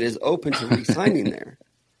and is open to re-signing there.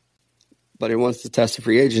 But he wants to test the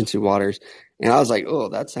free agency waters. And I was like, oh,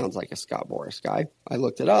 that sounds like a Scott Boras guy. I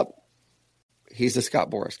looked it up. He's a Scott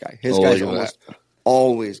Boras guy. His guys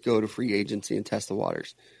always go to free agency and test the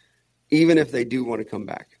waters. Even if they do want to come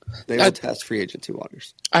back, they will test free agency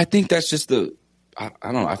waters. I think that's just I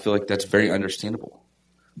don't know. I feel like that's very understandable.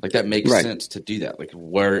 Like that makes sense to do that. Like,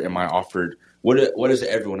 where am I offered? What does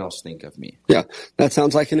everyone else think of me? Yeah, that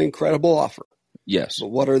sounds like an incredible offer. Yes. But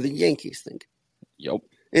what are the Yankees thinking? Yep.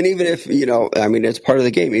 And even if, it's part of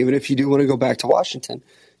the game. Even if you do want to go back to Washington,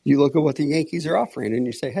 you look at what the Yankees are offering and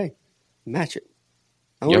you say, hey, match it.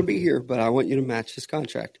 I want to be here, but I want you to match this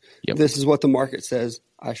contract. Yep. This is what the market says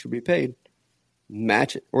I should be paid.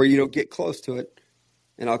 Match it. Or, get close to it,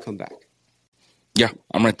 and I'll come back. Yeah,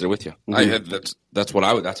 I'm right there with you. Mm-hmm. That's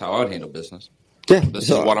how I would handle business. Yeah.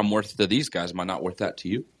 This is what I'm worth to these guys. Am I not worth that to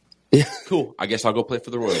you? Yeah. Cool. I guess I'll go play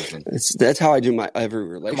for the Royals then. That's how I do my every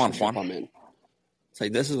relationship Come on, I'm in. It's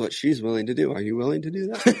like, this is what she's willing to do. Are you willing to do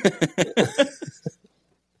that?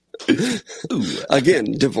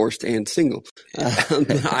 Again, divorced and single.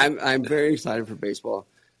 I'm very excited for baseball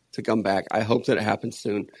to come back. I hope that it happens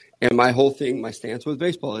soon. And my stance with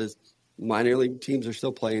baseball is minor league teams are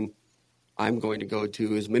still playing. I'm going to go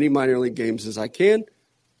to as many minor league games as I can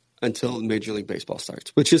until Major League Baseball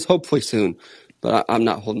starts, which is hopefully soon. But I'm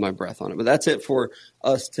not holding my breath on it. But that's it for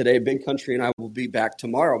us today. Big Country and I will be back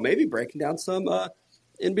tomorrow, maybe breaking down some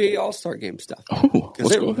NBA All-Star Game stuff.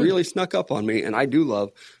 Because it really snuck up on me, and I do love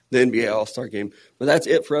the NBA All-Star Game. But that's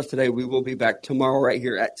it for us today. We will be back tomorrow right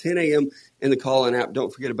here at 10 a.m. in the call-in app.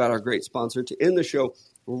 Don't forget about our great sponsor to end the show,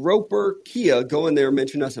 Roper Kia. Go in there,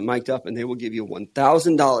 mention us at Mic'd Up, and they will give you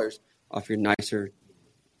 $1,000 off your nicer